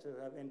said to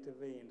have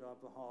intervened on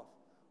behalf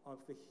of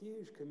the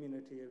huge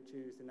community of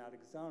Jews in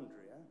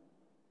Alexandria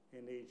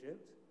in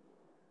Egypt,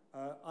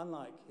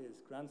 unlike his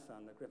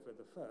grandson Agrippa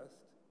I,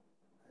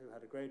 who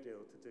had a great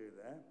deal to do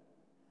there.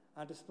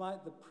 And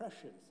despite the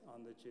pressures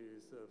on the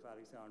Jews of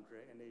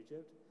Alexandria in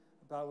Egypt,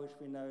 about which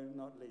we know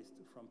not least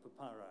from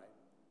papyri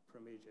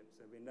from Egypt,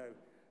 so we know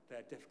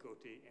their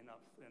difficulty in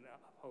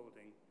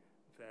upholding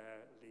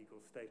their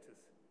legal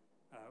status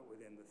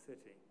within the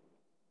city.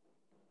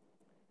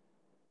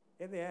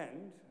 In the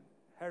end,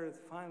 Herod's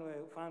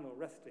final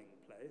resting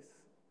place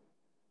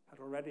had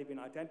already been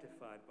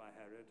identified by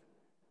Herod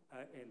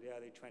in the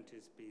early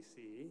 20s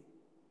BCE,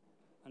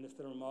 and it's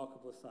the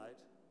remarkable site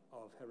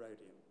of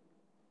Herodium,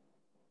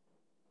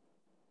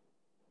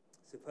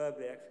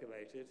 superbly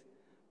excavated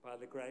by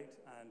the great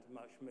and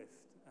much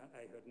missed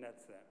Ehud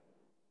Netzer.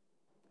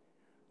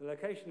 The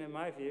location, in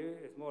my view,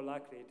 is more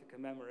likely to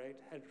commemorate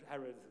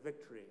Herod's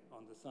victory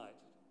on the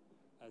site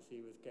as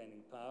he was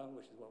gaining power,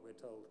 which is what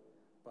we're told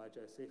by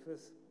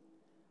Josephus,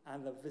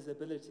 and the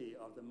visibility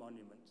of the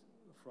monument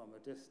from a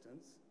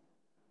distance,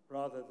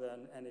 rather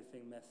than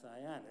anything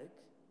messianic,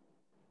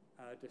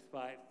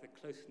 despite the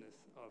closeness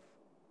of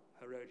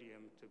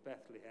Herodium to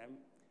Bethlehem,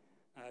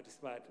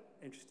 despite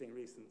interesting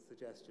recent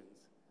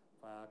suggestions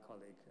by our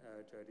colleague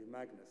Jody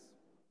Magnus.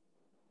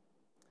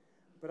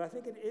 But I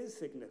think it is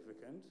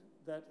significant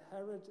that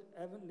Herod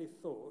evidently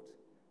thought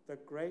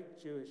that great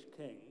Jewish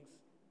kings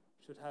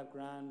should have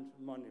grand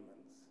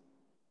monuments,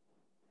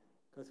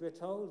 because we're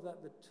told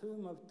that the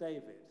tomb of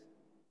David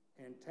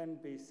in 10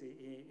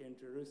 BCE in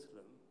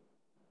Jerusalem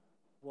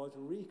was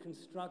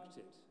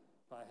reconstructed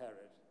by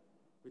Herod.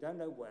 We don't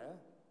know where,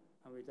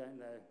 and we don't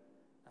know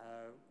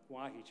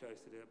why he chose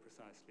to do it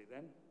precisely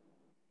then,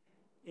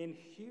 in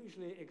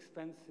hugely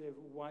expensive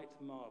white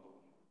marble.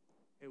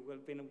 It would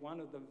have been one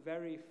of the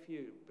very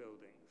few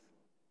buildings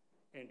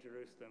in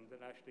Jerusalem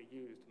that actually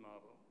used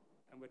marble,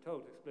 and we're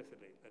told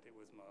explicitly that it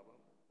was marble.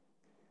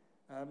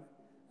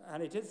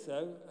 And he did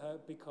so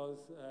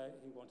because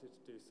he wanted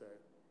to do so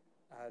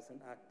as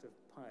an act of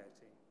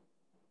piety.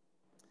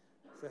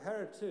 So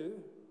Herod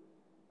too,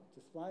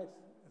 despite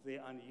the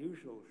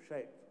unusual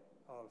shape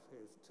of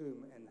his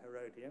tomb in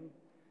Herodium,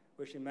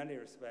 which in many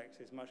respects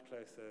is much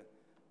closer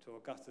to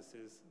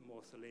Augustus's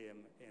mausoleum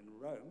in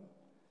Rome,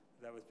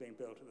 that was being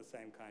built at the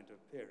same kind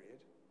of period,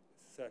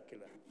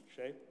 circular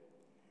shape.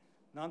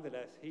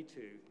 Nonetheless, he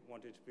too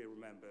wanted to be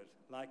remembered,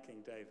 like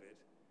King David,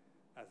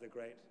 as a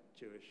great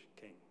Jewish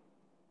king.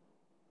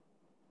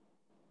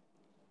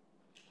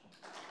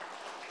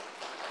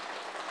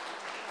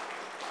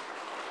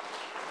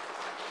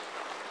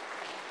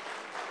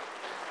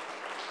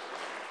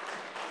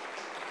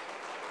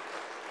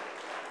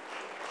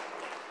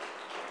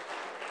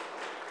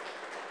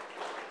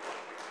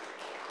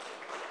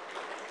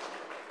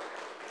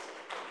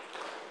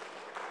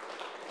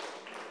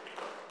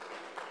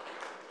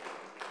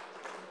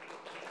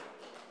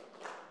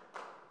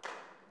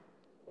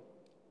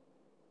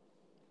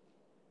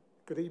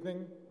 Good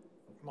evening.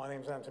 My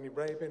name's Anthony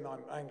Rabin. I'm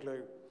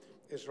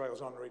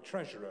Anglo-Israel's Honorary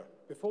Treasurer.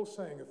 Before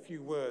saying a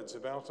few words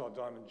about our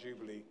Diamond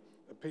Jubilee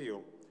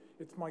appeal,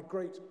 it's my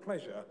great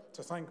pleasure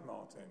to thank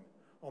Martin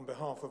on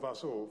behalf of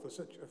us all for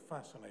such a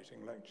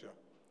fascinating lecture.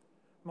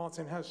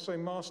 Martin has so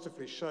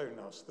masterfully shown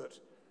us that,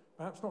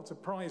 perhaps not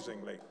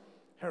surprisingly,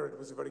 Herod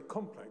was a very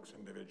complex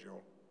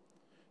individual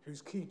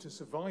whose key to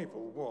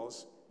survival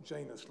was,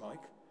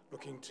 Janus-like,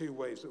 looking 2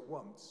 ways at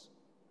once.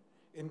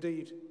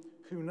 Indeed,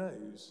 who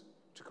knows,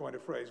 to coin a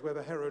phrase,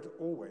 whether Herod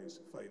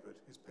always favoured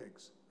his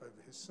pigs over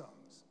his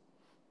sons.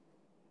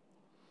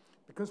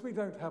 Because we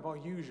don't have our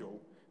usual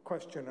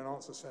question and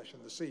answer session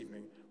this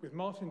evening, with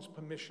Martin's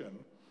permission,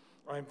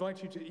 I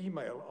invite you to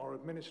email our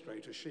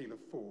administrator, Sheila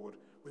Ford,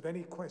 with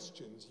any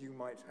questions you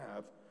might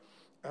have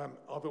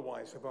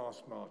otherwise have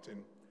asked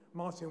Martin.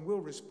 Martin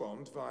will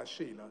respond via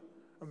Sheila,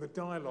 and the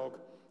dialogue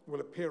will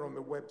appear on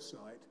the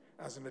website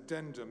as an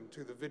addendum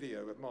to the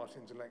video of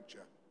Martin's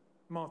lecture.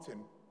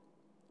 Martin,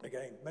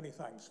 again, many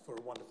thanks for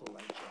a wonderful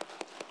lecture.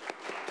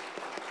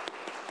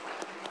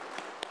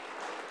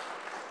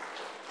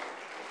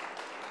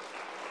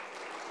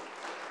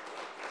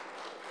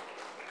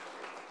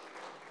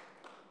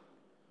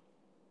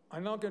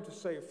 I'm now going to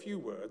say a few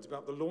words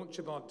about the launch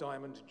of our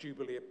Diamond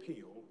Jubilee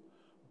appeal,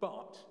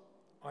 but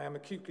I am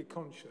acutely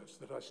conscious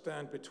that I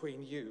stand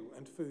between you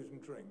and food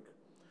and drink,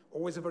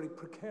 always a very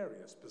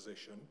precarious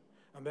position,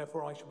 and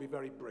therefore I shall be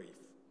very brief.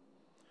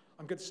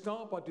 I'm going to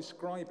start by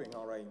describing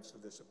our aims for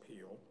this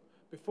appeal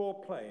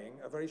before playing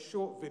a very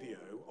short video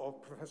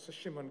of Professor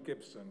Shimon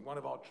Gibson, one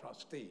of our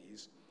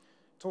trustees,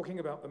 talking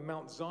about the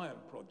Mount Zion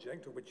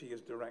project, of which he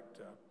is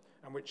director,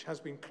 and which has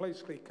been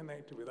closely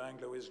connected with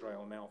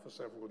Anglo-Israel now for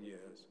several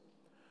years.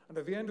 And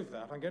at the end of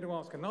that, I'm going to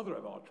ask another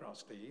of our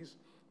trustees,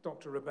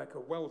 Dr. Rebecca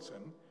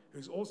Welton,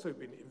 who's also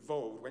been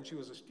involved when she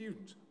was a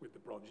student with the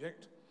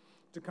project,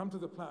 to come to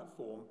the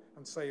platform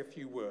and say a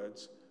few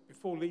words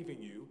before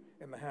leaving you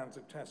in the hands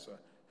of Tessa,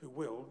 who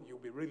will, you'll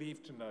be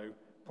relieved to know,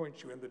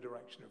 point you in the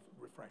direction of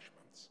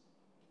refreshments.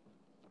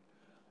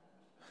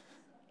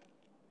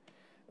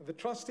 The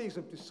trustees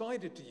have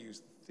decided to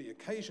use the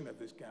occasion of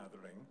this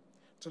gathering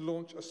to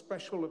launch a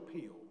special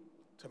appeal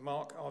to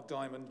mark our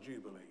Diamond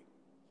Jubilee.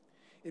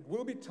 It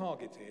will be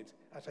targeted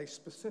at a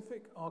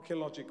specific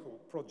archaeological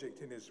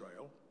project in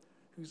Israel,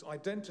 whose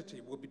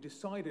identity will be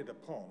decided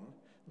upon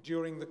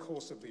during the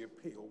course of the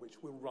appeal,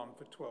 which will run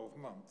for 12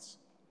 months.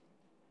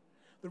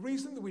 The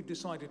reason that we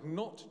decided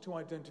not to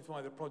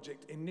identify the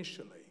project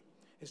initially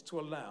is to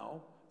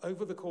allow,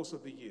 over the course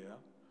of the year,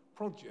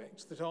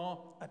 projects that are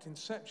at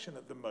inception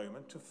at the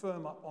moment to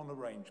firm up on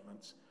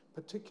arrangements,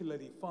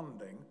 particularly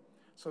funding,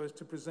 so as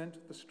to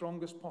present the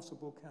strongest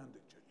possible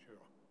candidature.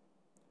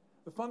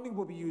 The funding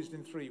will be used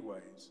in three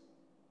ways.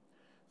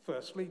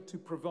 Firstly, to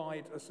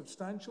provide a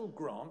substantial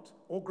grant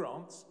or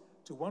grants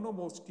to one or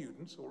more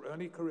students or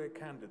early career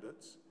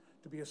candidates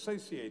to be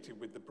associated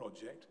with the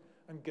project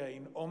and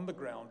gain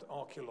on-the-ground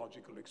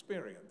archaeological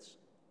experience.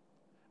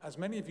 As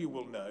many of you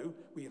will know,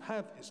 we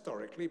have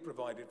historically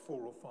provided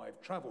 4 or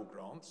 5 travel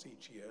grants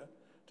each year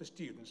to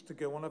students to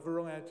go on a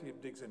variety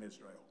of digs in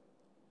Israel.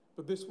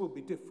 But this will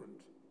be different.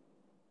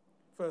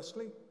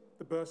 Firstly,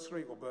 the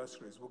bursary or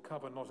bursaries will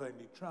cover not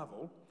only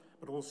travel,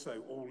 but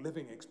also all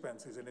living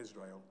expenses in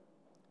Israel.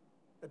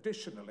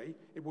 Additionally,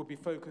 it will be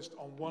focused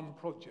on one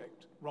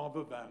project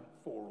rather than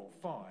 4 or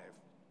 5.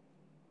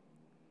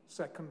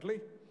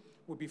 Secondly,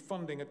 we'll be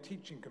funding a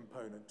teaching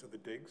component to the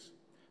digs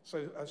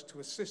so as to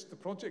assist the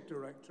project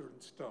director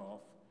and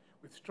staff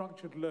with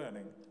structured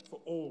learning for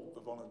all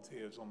the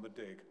volunteers on the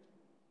dig.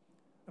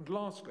 And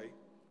lastly,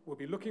 we'll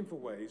be looking for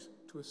ways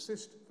to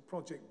assist the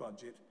project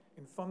budget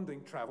in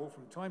funding travel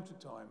from time to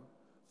time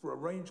for a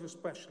range of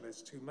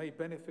specialists who may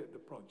benefit the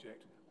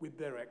project with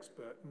their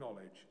expert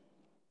knowledge.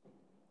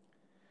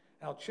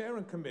 Our chair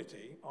and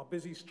committee are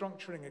busy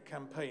structuring a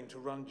campaign to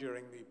run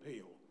during the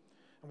appeal,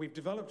 and we've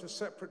developed a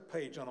separate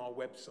page on our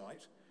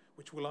website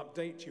which will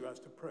update you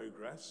as to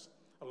progress,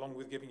 along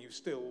with giving you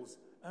stills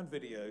and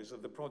videos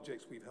of the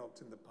projects we've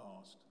helped in the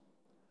past.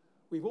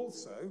 We've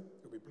also,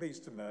 you'll be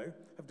pleased to know,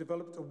 have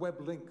developed a web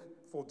link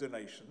for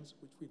donations,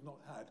 which we've not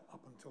had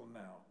up until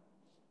now.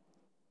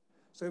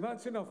 So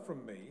that's enough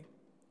from me.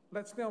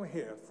 Let's now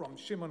hear from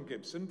Shimon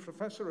Gibson,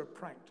 Professor of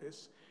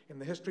Practice in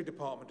the History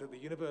Department at the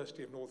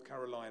University of North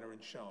Carolina in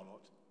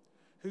Charlotte,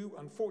 who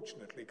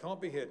unfortunately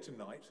can't be here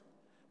tonight,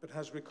 but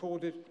has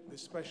recorded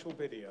this special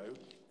video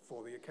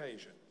for the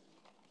occasion.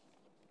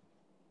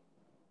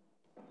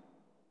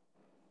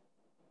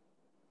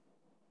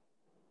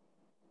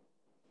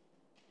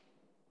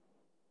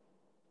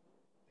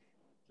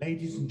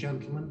 Ladies and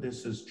gentlemen,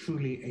 this is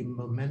truly a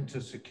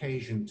momentous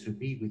occasion to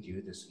be with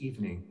you this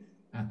evening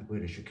at the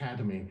British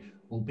Academy,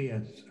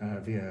 albeit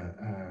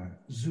via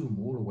Zoom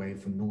all the way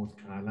from North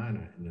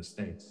Carolina in the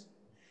States.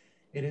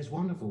 It is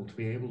wonderful to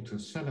be able to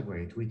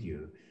celebrate with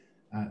you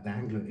the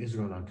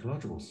Anglo-Israel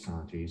Archaeological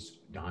Society's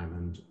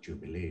Diamond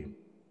Jubilee.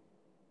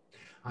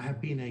 I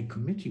have been a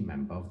committee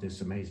member of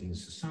this amazing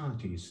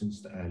society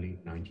since the early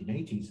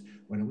 1980s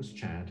when it was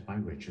chaired by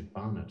Richard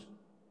Barnett.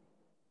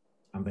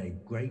 I'm very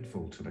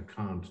grateful to the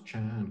current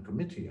chair and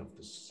committee of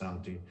the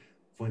society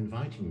for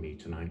inviting me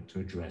tonight to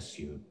address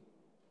you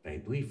very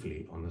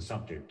briefly on the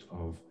subject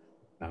of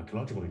the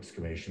archaeological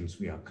excavations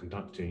we are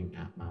conducting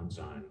at Mount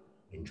Zion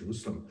in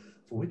Jerusalem,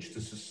 for which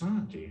the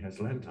society has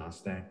lent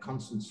us their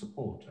constant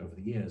support over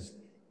the years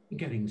in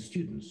getting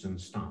students and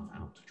staff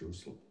out to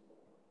Jerusalem.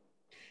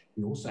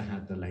 We also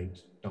had the late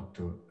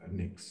Dr.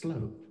 Nick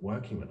Slope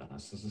working with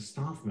us as a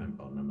staff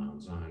member on the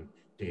Mount Zion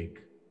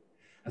dig.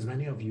 As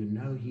many of you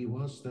know, he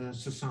was the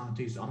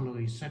Society's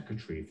honorary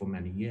secretary for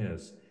many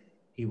years.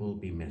 He will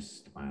be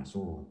missed by us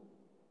all.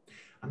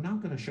 I'm now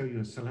going to show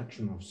you a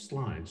selection of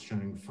slides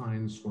showing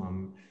finds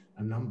from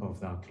a number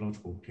of the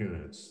archaeological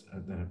periods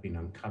that have been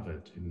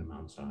uncovered in the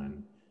Mount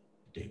Zion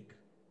dig.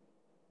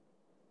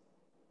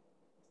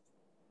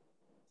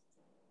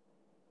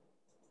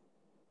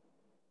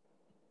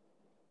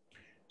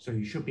 So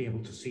you should be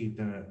able to see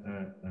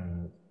the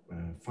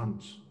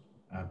front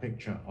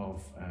picture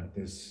of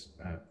this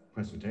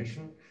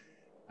presentation,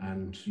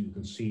 and you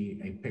can see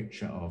a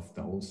picture of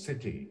the old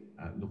city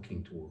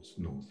looking towards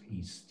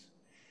northeast.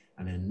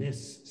 And in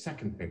this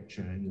second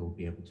picture, you'll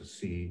be able to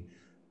see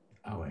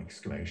our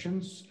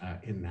excavations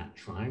in that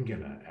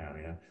triangular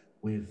area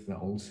with the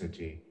old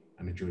city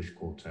and a Jewish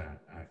quarter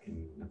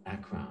in the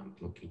background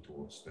looking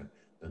towards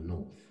the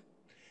north.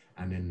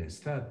 And in this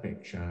third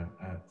picture,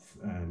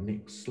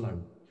 Nick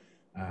Slope,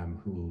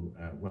 who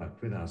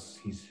worked with us,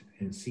 he's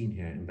seen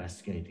here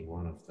investigating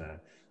one of the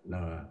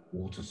lower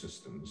water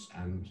systems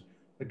and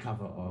the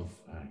cover of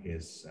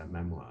his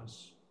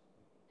memoirs.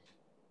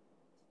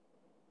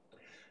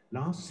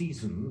 Last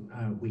season,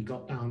 we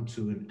got down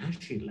to an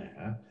ashy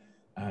layer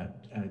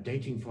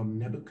dating from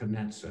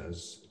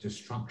Nebuchadnezzar's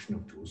destruction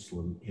of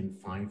Jerusalem in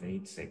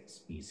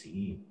 586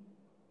 BCE.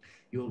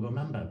 You'll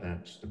remember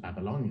that the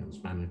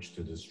Babylonians managed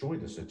to destroy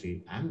the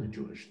city and the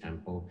Jewish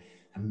temple,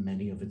 and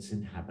many of its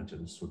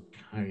inhabitants were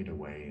carried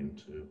away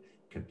into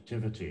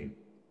captivity.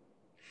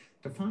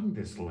 To find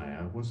this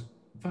layer was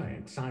very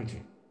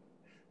exciting.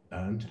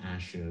 Burnt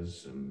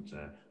ashes and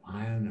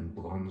iron and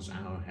bronze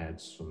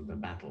arrowheads from the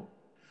battle.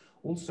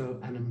 Also,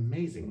 an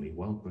amazingly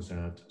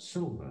well-preserved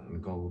silver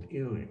and gold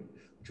earring,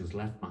 which was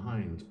left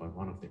behind by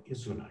one of the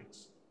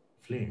Israelites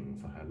fleeing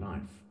for her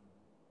life.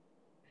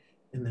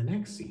 In the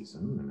next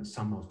season, in the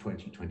summer of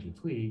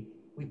 2023,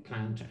 we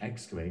plan to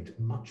excavate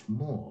much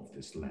more of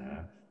this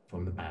layer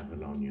from the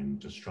Babylonian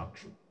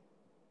destruction.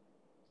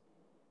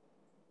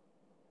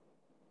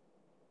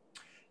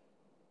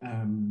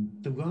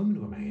 The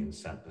Roman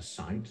remains at the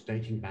site,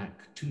 dating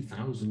back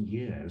 2,000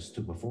 years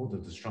to before the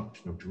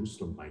destruction of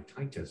Jerusalem by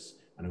Titus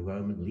and the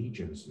Roman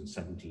legions in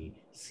 70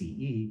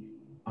 CE,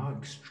 are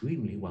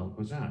extremely well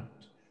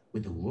preserved,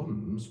 with the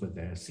rooms with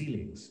their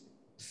ceilings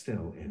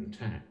still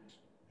intact.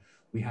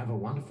 We have a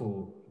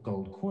wonderful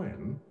gold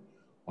coin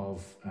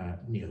of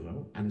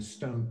Nero and a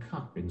stone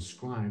cup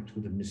inscribed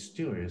with a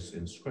mysterious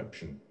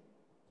inscription.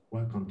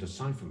 Work on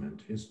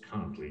decipherment is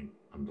currently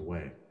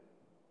underway.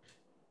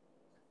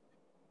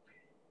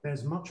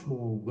 There's much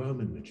more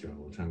Roman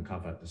material to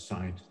uncover at the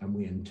site, and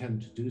we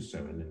intend to do so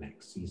in the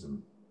next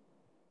season.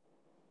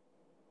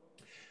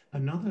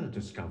 Another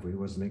discovery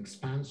was an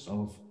expanse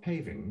of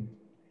paving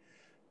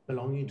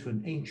belonging to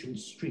an ancient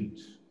street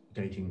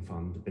dating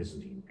from the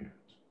Byzantine period.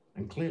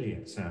 And clearly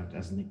it served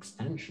as an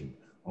extension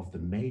of the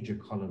major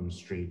column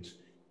street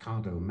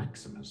Cardo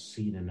Maximus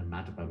seen in the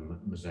Madaba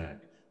mosaic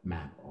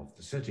map of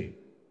the city.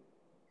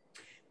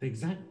 The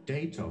exact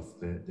date of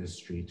this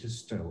street is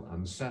still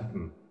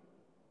uncertain.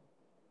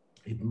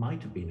 It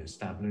might have been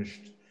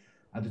established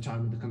at the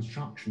time of the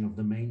construction of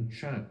the main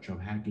church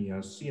of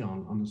Hagia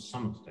Sion on the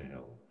summit of the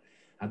hill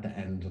at the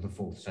end of the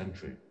 4th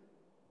century.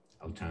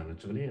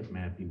 Alternatively, it may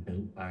have been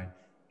built by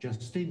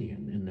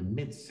Justinian in the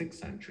mid-6th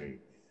century.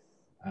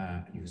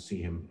 You can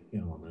see him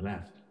here on the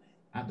left.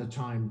 At the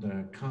time,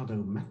 the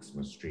Cardo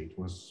Maximus Street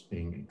was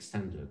being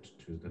extended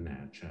to the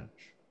Nair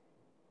Church.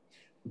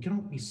 We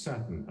cannot be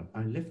certain, but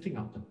by lifting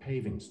up the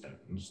paving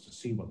stones to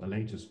see what the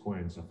latest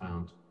coins are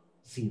found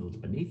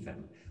sealed beneath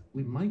them,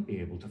 we might be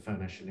able to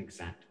furnish an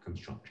exact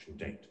construction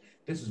date.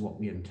 This is what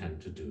we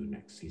intend to do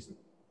next season.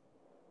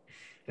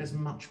 There's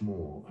much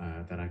more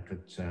that I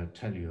could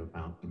tell you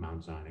about the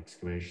Mount Zion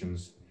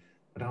excavations,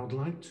 but I would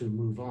like to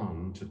move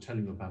on to tell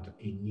you about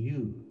a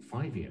new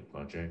 5-year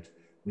project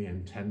we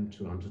intend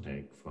to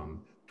undertake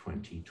from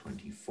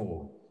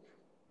 2024.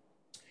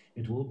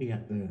 It will be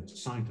at the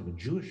site of a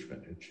Jewish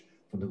village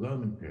from the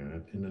Roman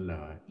period in the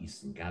lower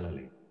eastern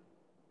Galilee.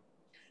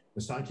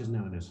 The site is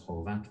known as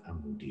Chovat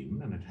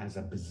Amudim, and it has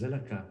a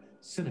basilica,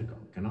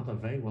 synagogue, and other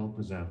very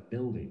well-preserved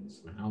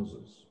buildings and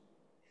houses.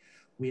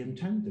 We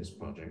intend this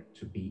project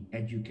to be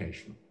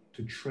educational,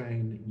 to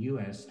train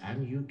US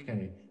and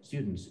UK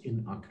students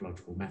in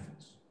archaeological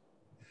methods.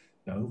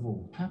 The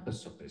overall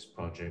purpose of this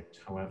project,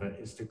 however,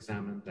 is to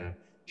examine the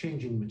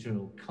changing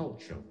material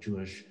culture of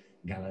Jewish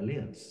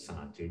Galilean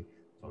society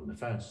from the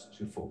 1st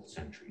to 4th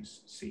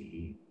centuries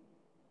CE.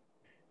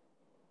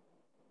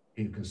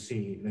 You can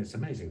see this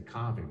amazing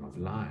carving of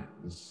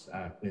lions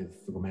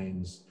with the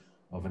remains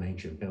of an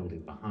ancient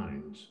building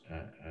behind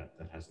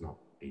that has not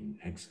been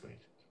excavated.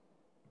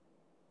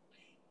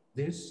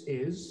 This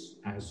is,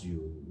 as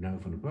you know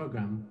from the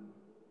program,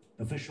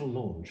 the official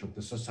launch of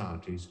the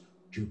Society's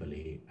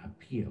Jubilee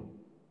appeal.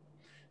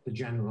 The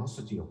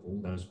generosity of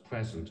all those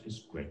present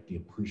is greatly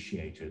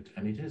appreciated,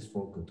 and it is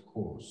for good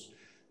cause,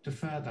 to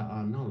further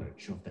our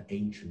knowledge of the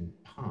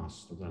ancient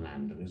past of the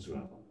land of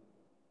Israel.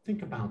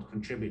 Think about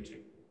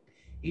contributing.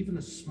 Even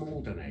a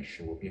small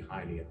donation will be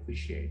highly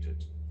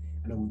appreciated,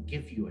 and it will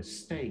give you a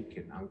stake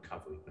in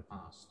uncovering the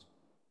past.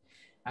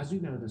 As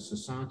you know, the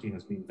Society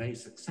has been very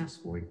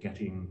successful in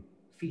getting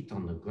feet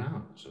on the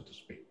ground, so to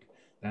speak.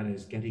 That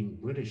is, getting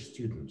British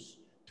students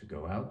to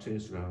go out to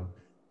Israel,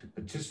 to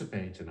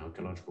participate in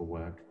archaeological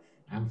work,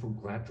 and for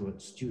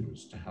graduate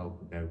students to help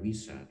with their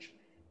research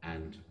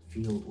and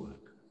field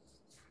work.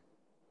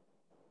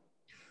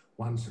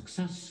 One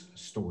success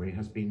story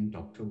has been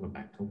Dr.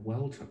 Rebecca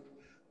Welton,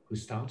 who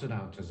started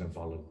out as a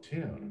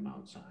volunteer on the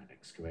Mount Zion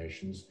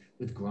excavations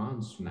with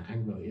grants from the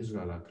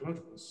Anglo-Israel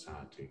Archaeological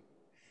Society,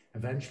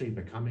 eventually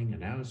becoming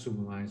an area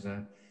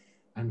supervisor,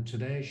 and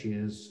today she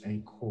is a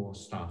core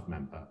staff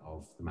member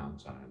of the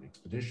Mount Zion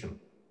expedition.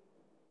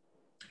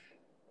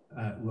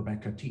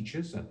 Rebecca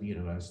teaches at the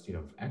University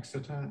of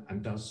Exeter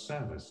and does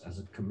service as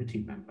a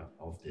committee member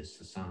of this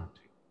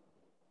society.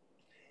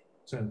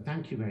 So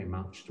thank you very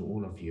much to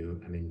all of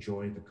you and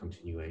enjoy the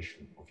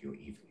continuation of your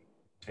evening.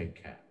 Take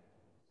care.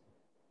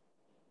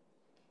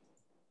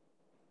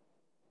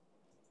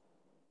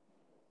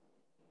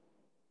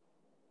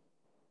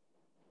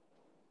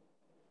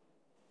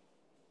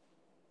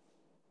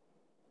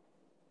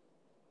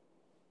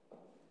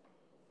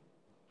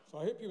 So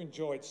I hope you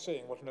enjoyed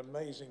seeing what an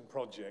amazing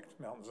project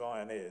Mount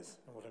Zion is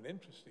and what an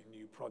interesting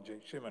new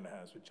project Shimon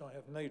has, which I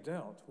have no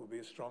doubt will be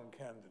a strong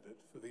candidate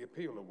for the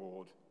Appeal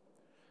Award.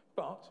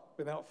 But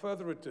without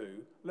further ado,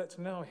 let's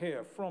now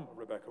hear from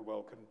Rebecca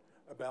Welkin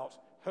about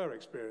her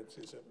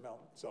experiences at Mount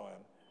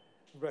Zion.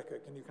 Rebecca,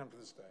 can you come to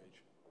the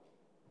stage?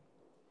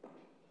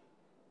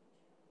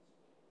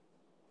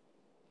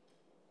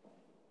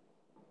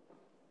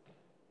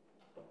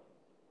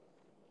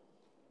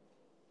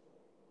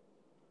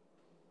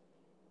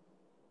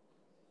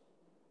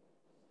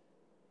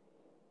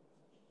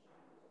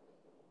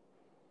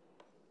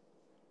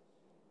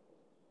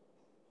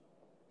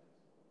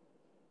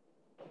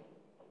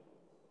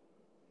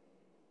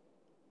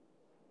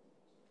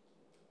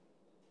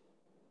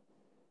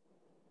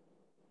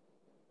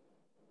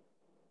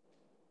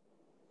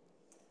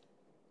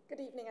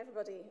 Good evening,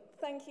 everybody.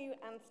 Thank you,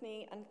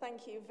 Anthony, and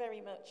thank you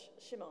very much,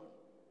 Shimon.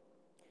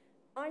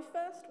 I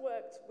first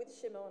worked with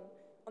Shimon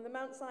on the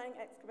Mount Zion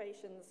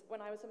excavations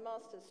when I was a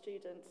master's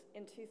student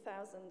in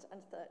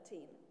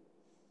 2013.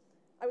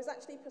 I was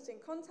actually put in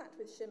contact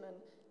with Shimon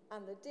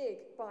and the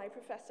dig by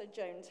Professor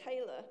Joan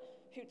Taylor,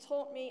 who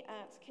taught me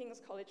at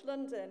King's College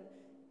London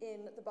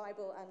in the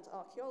Bible and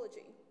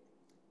archaeology.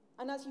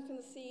 And as you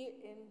can see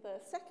in the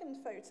second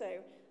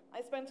photo,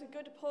 I spent a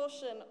good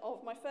portion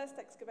of my first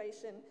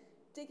excavation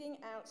digging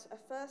out a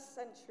first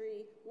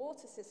century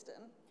water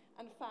system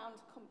and found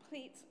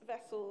complete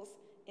vessels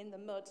in the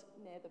mud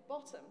near the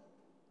bottom.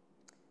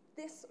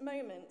 This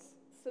moment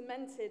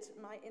cemented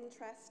my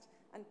interest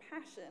and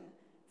passion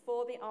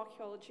for the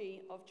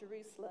archaeology of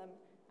Jerusalem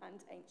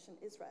and ancient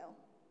Israel.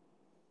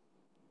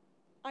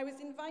 I was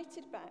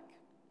invited back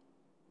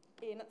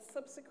in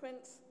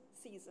subsequent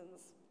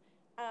seasons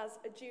as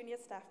a junior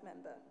staff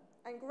member,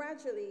 and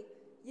gradually,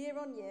 year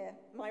on year,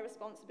 my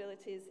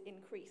responsibilities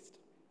increased.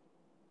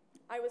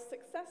 I was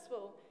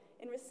successful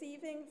in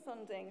receiving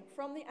funding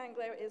from the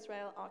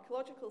Anglo-Israel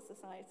Archaeological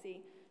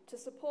Society to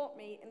support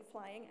me in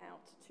flying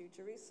out to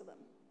Jerusalem.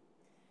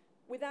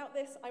 Without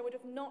this, I would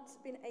have not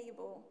been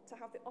able to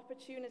have the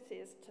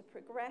opportunities to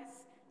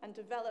progress and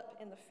develop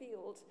in the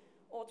field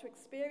or to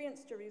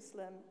experience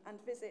Jerusalem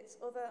and visit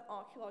other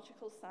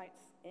archaeological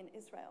sites in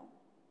Israel.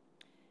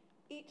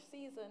 Each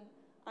season,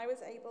 I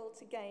was able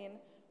to gain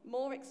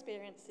more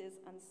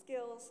experiences and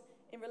skills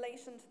in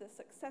relation to the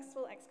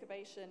successful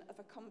excavation of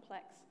a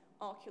complex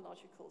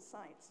archaeological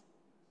site.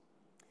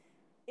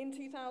 In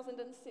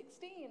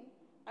 2016,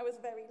 I was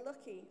very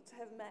lucky to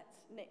have met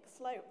Nick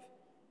Slope,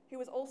 who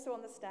was also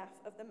on the staff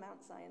of the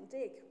Mount Zion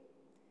dig.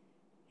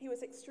 He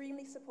was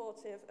extremely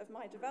supportive of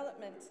my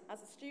development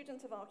as a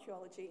student of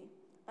archaeology,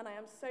 and I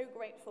am so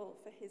grateful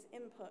for his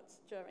input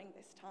during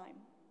this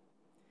time.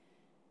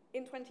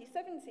 In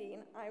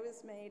 2017, I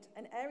was made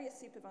an area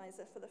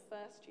supervisor for the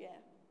first year.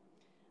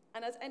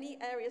 And as any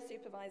area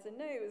supervisor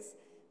knows,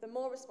 the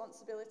more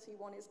responsibility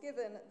one is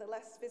given, the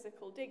less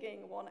physical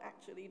digging one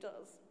actually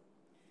does.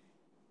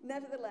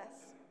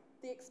 Nevertheless,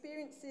 the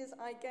experiences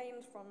I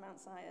gained from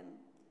Mount Zion,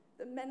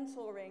 the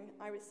mentoring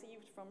I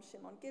received from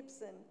Shimon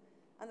Gibson,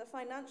 and the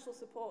financial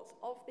support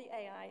of the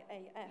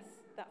AIAS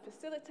that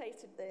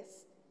facilitated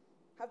this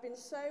have been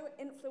so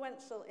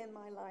influential in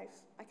my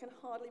life, I can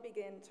hardly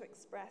begin to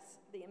express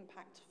the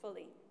impact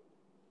fully.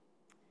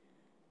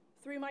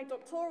 Through my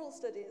doctoral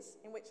studies,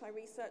 in which I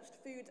researched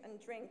food and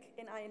drink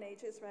in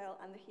Israel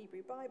and the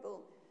Hebrew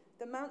Bible,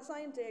 the Mount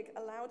Zion dig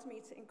allowed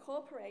me to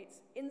incorporate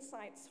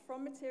insights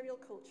from material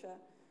culture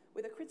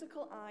with a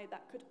critical eye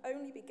that could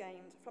only be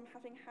gained from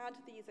having had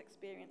these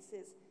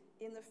experiences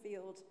in the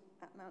field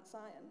at Mount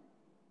Zion.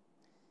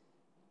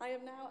 I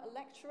am now a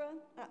lecturer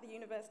at the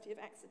University of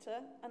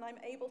Exeter, and I'm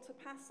able to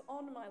pass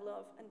on my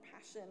love and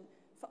passion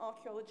for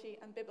archaeology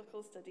and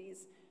biblical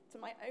studies to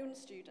my own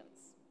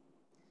students.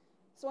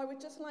 So I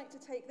would just like to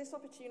take this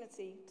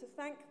opportunity to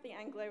thank the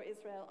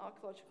Anglo-Israel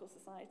Archaeological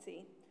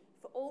Society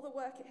for all the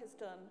work it has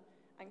done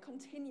and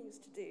continues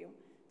to do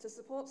to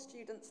support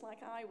students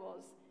like I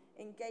was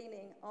in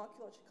gaining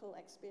archaeological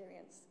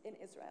experience in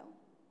Israel.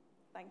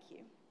 Thank you.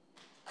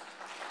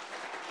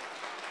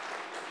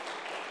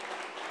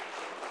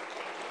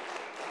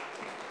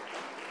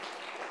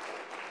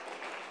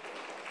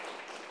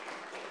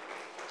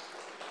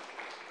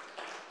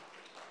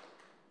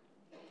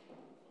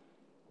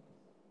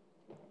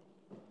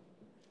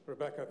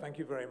 Rebecca, thank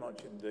you very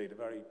much indeed. A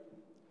very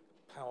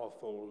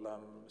powerful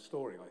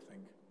story, I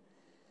think.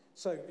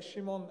 So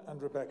Shimon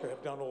and Rebecca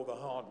have done all the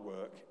hard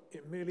work.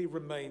 It merely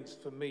remains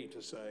for me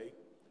to say,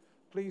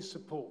 please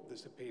support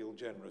this appeal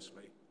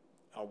generously.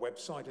 Our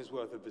website is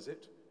worth a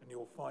visit, and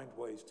you'll find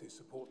ways to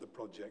support the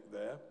project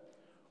there.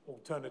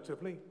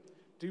 Alternatively,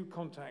 do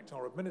contact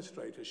our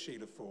administrator,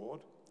 Sheila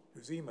Ford,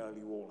 whose email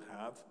you all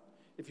have,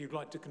 if you'd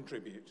like to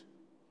contribute.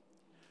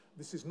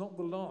 This is not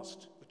the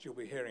last that you'll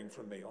be hearing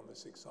from me on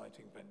this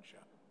exciting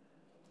venture.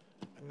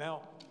 And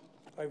now,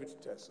 over to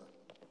Tessa.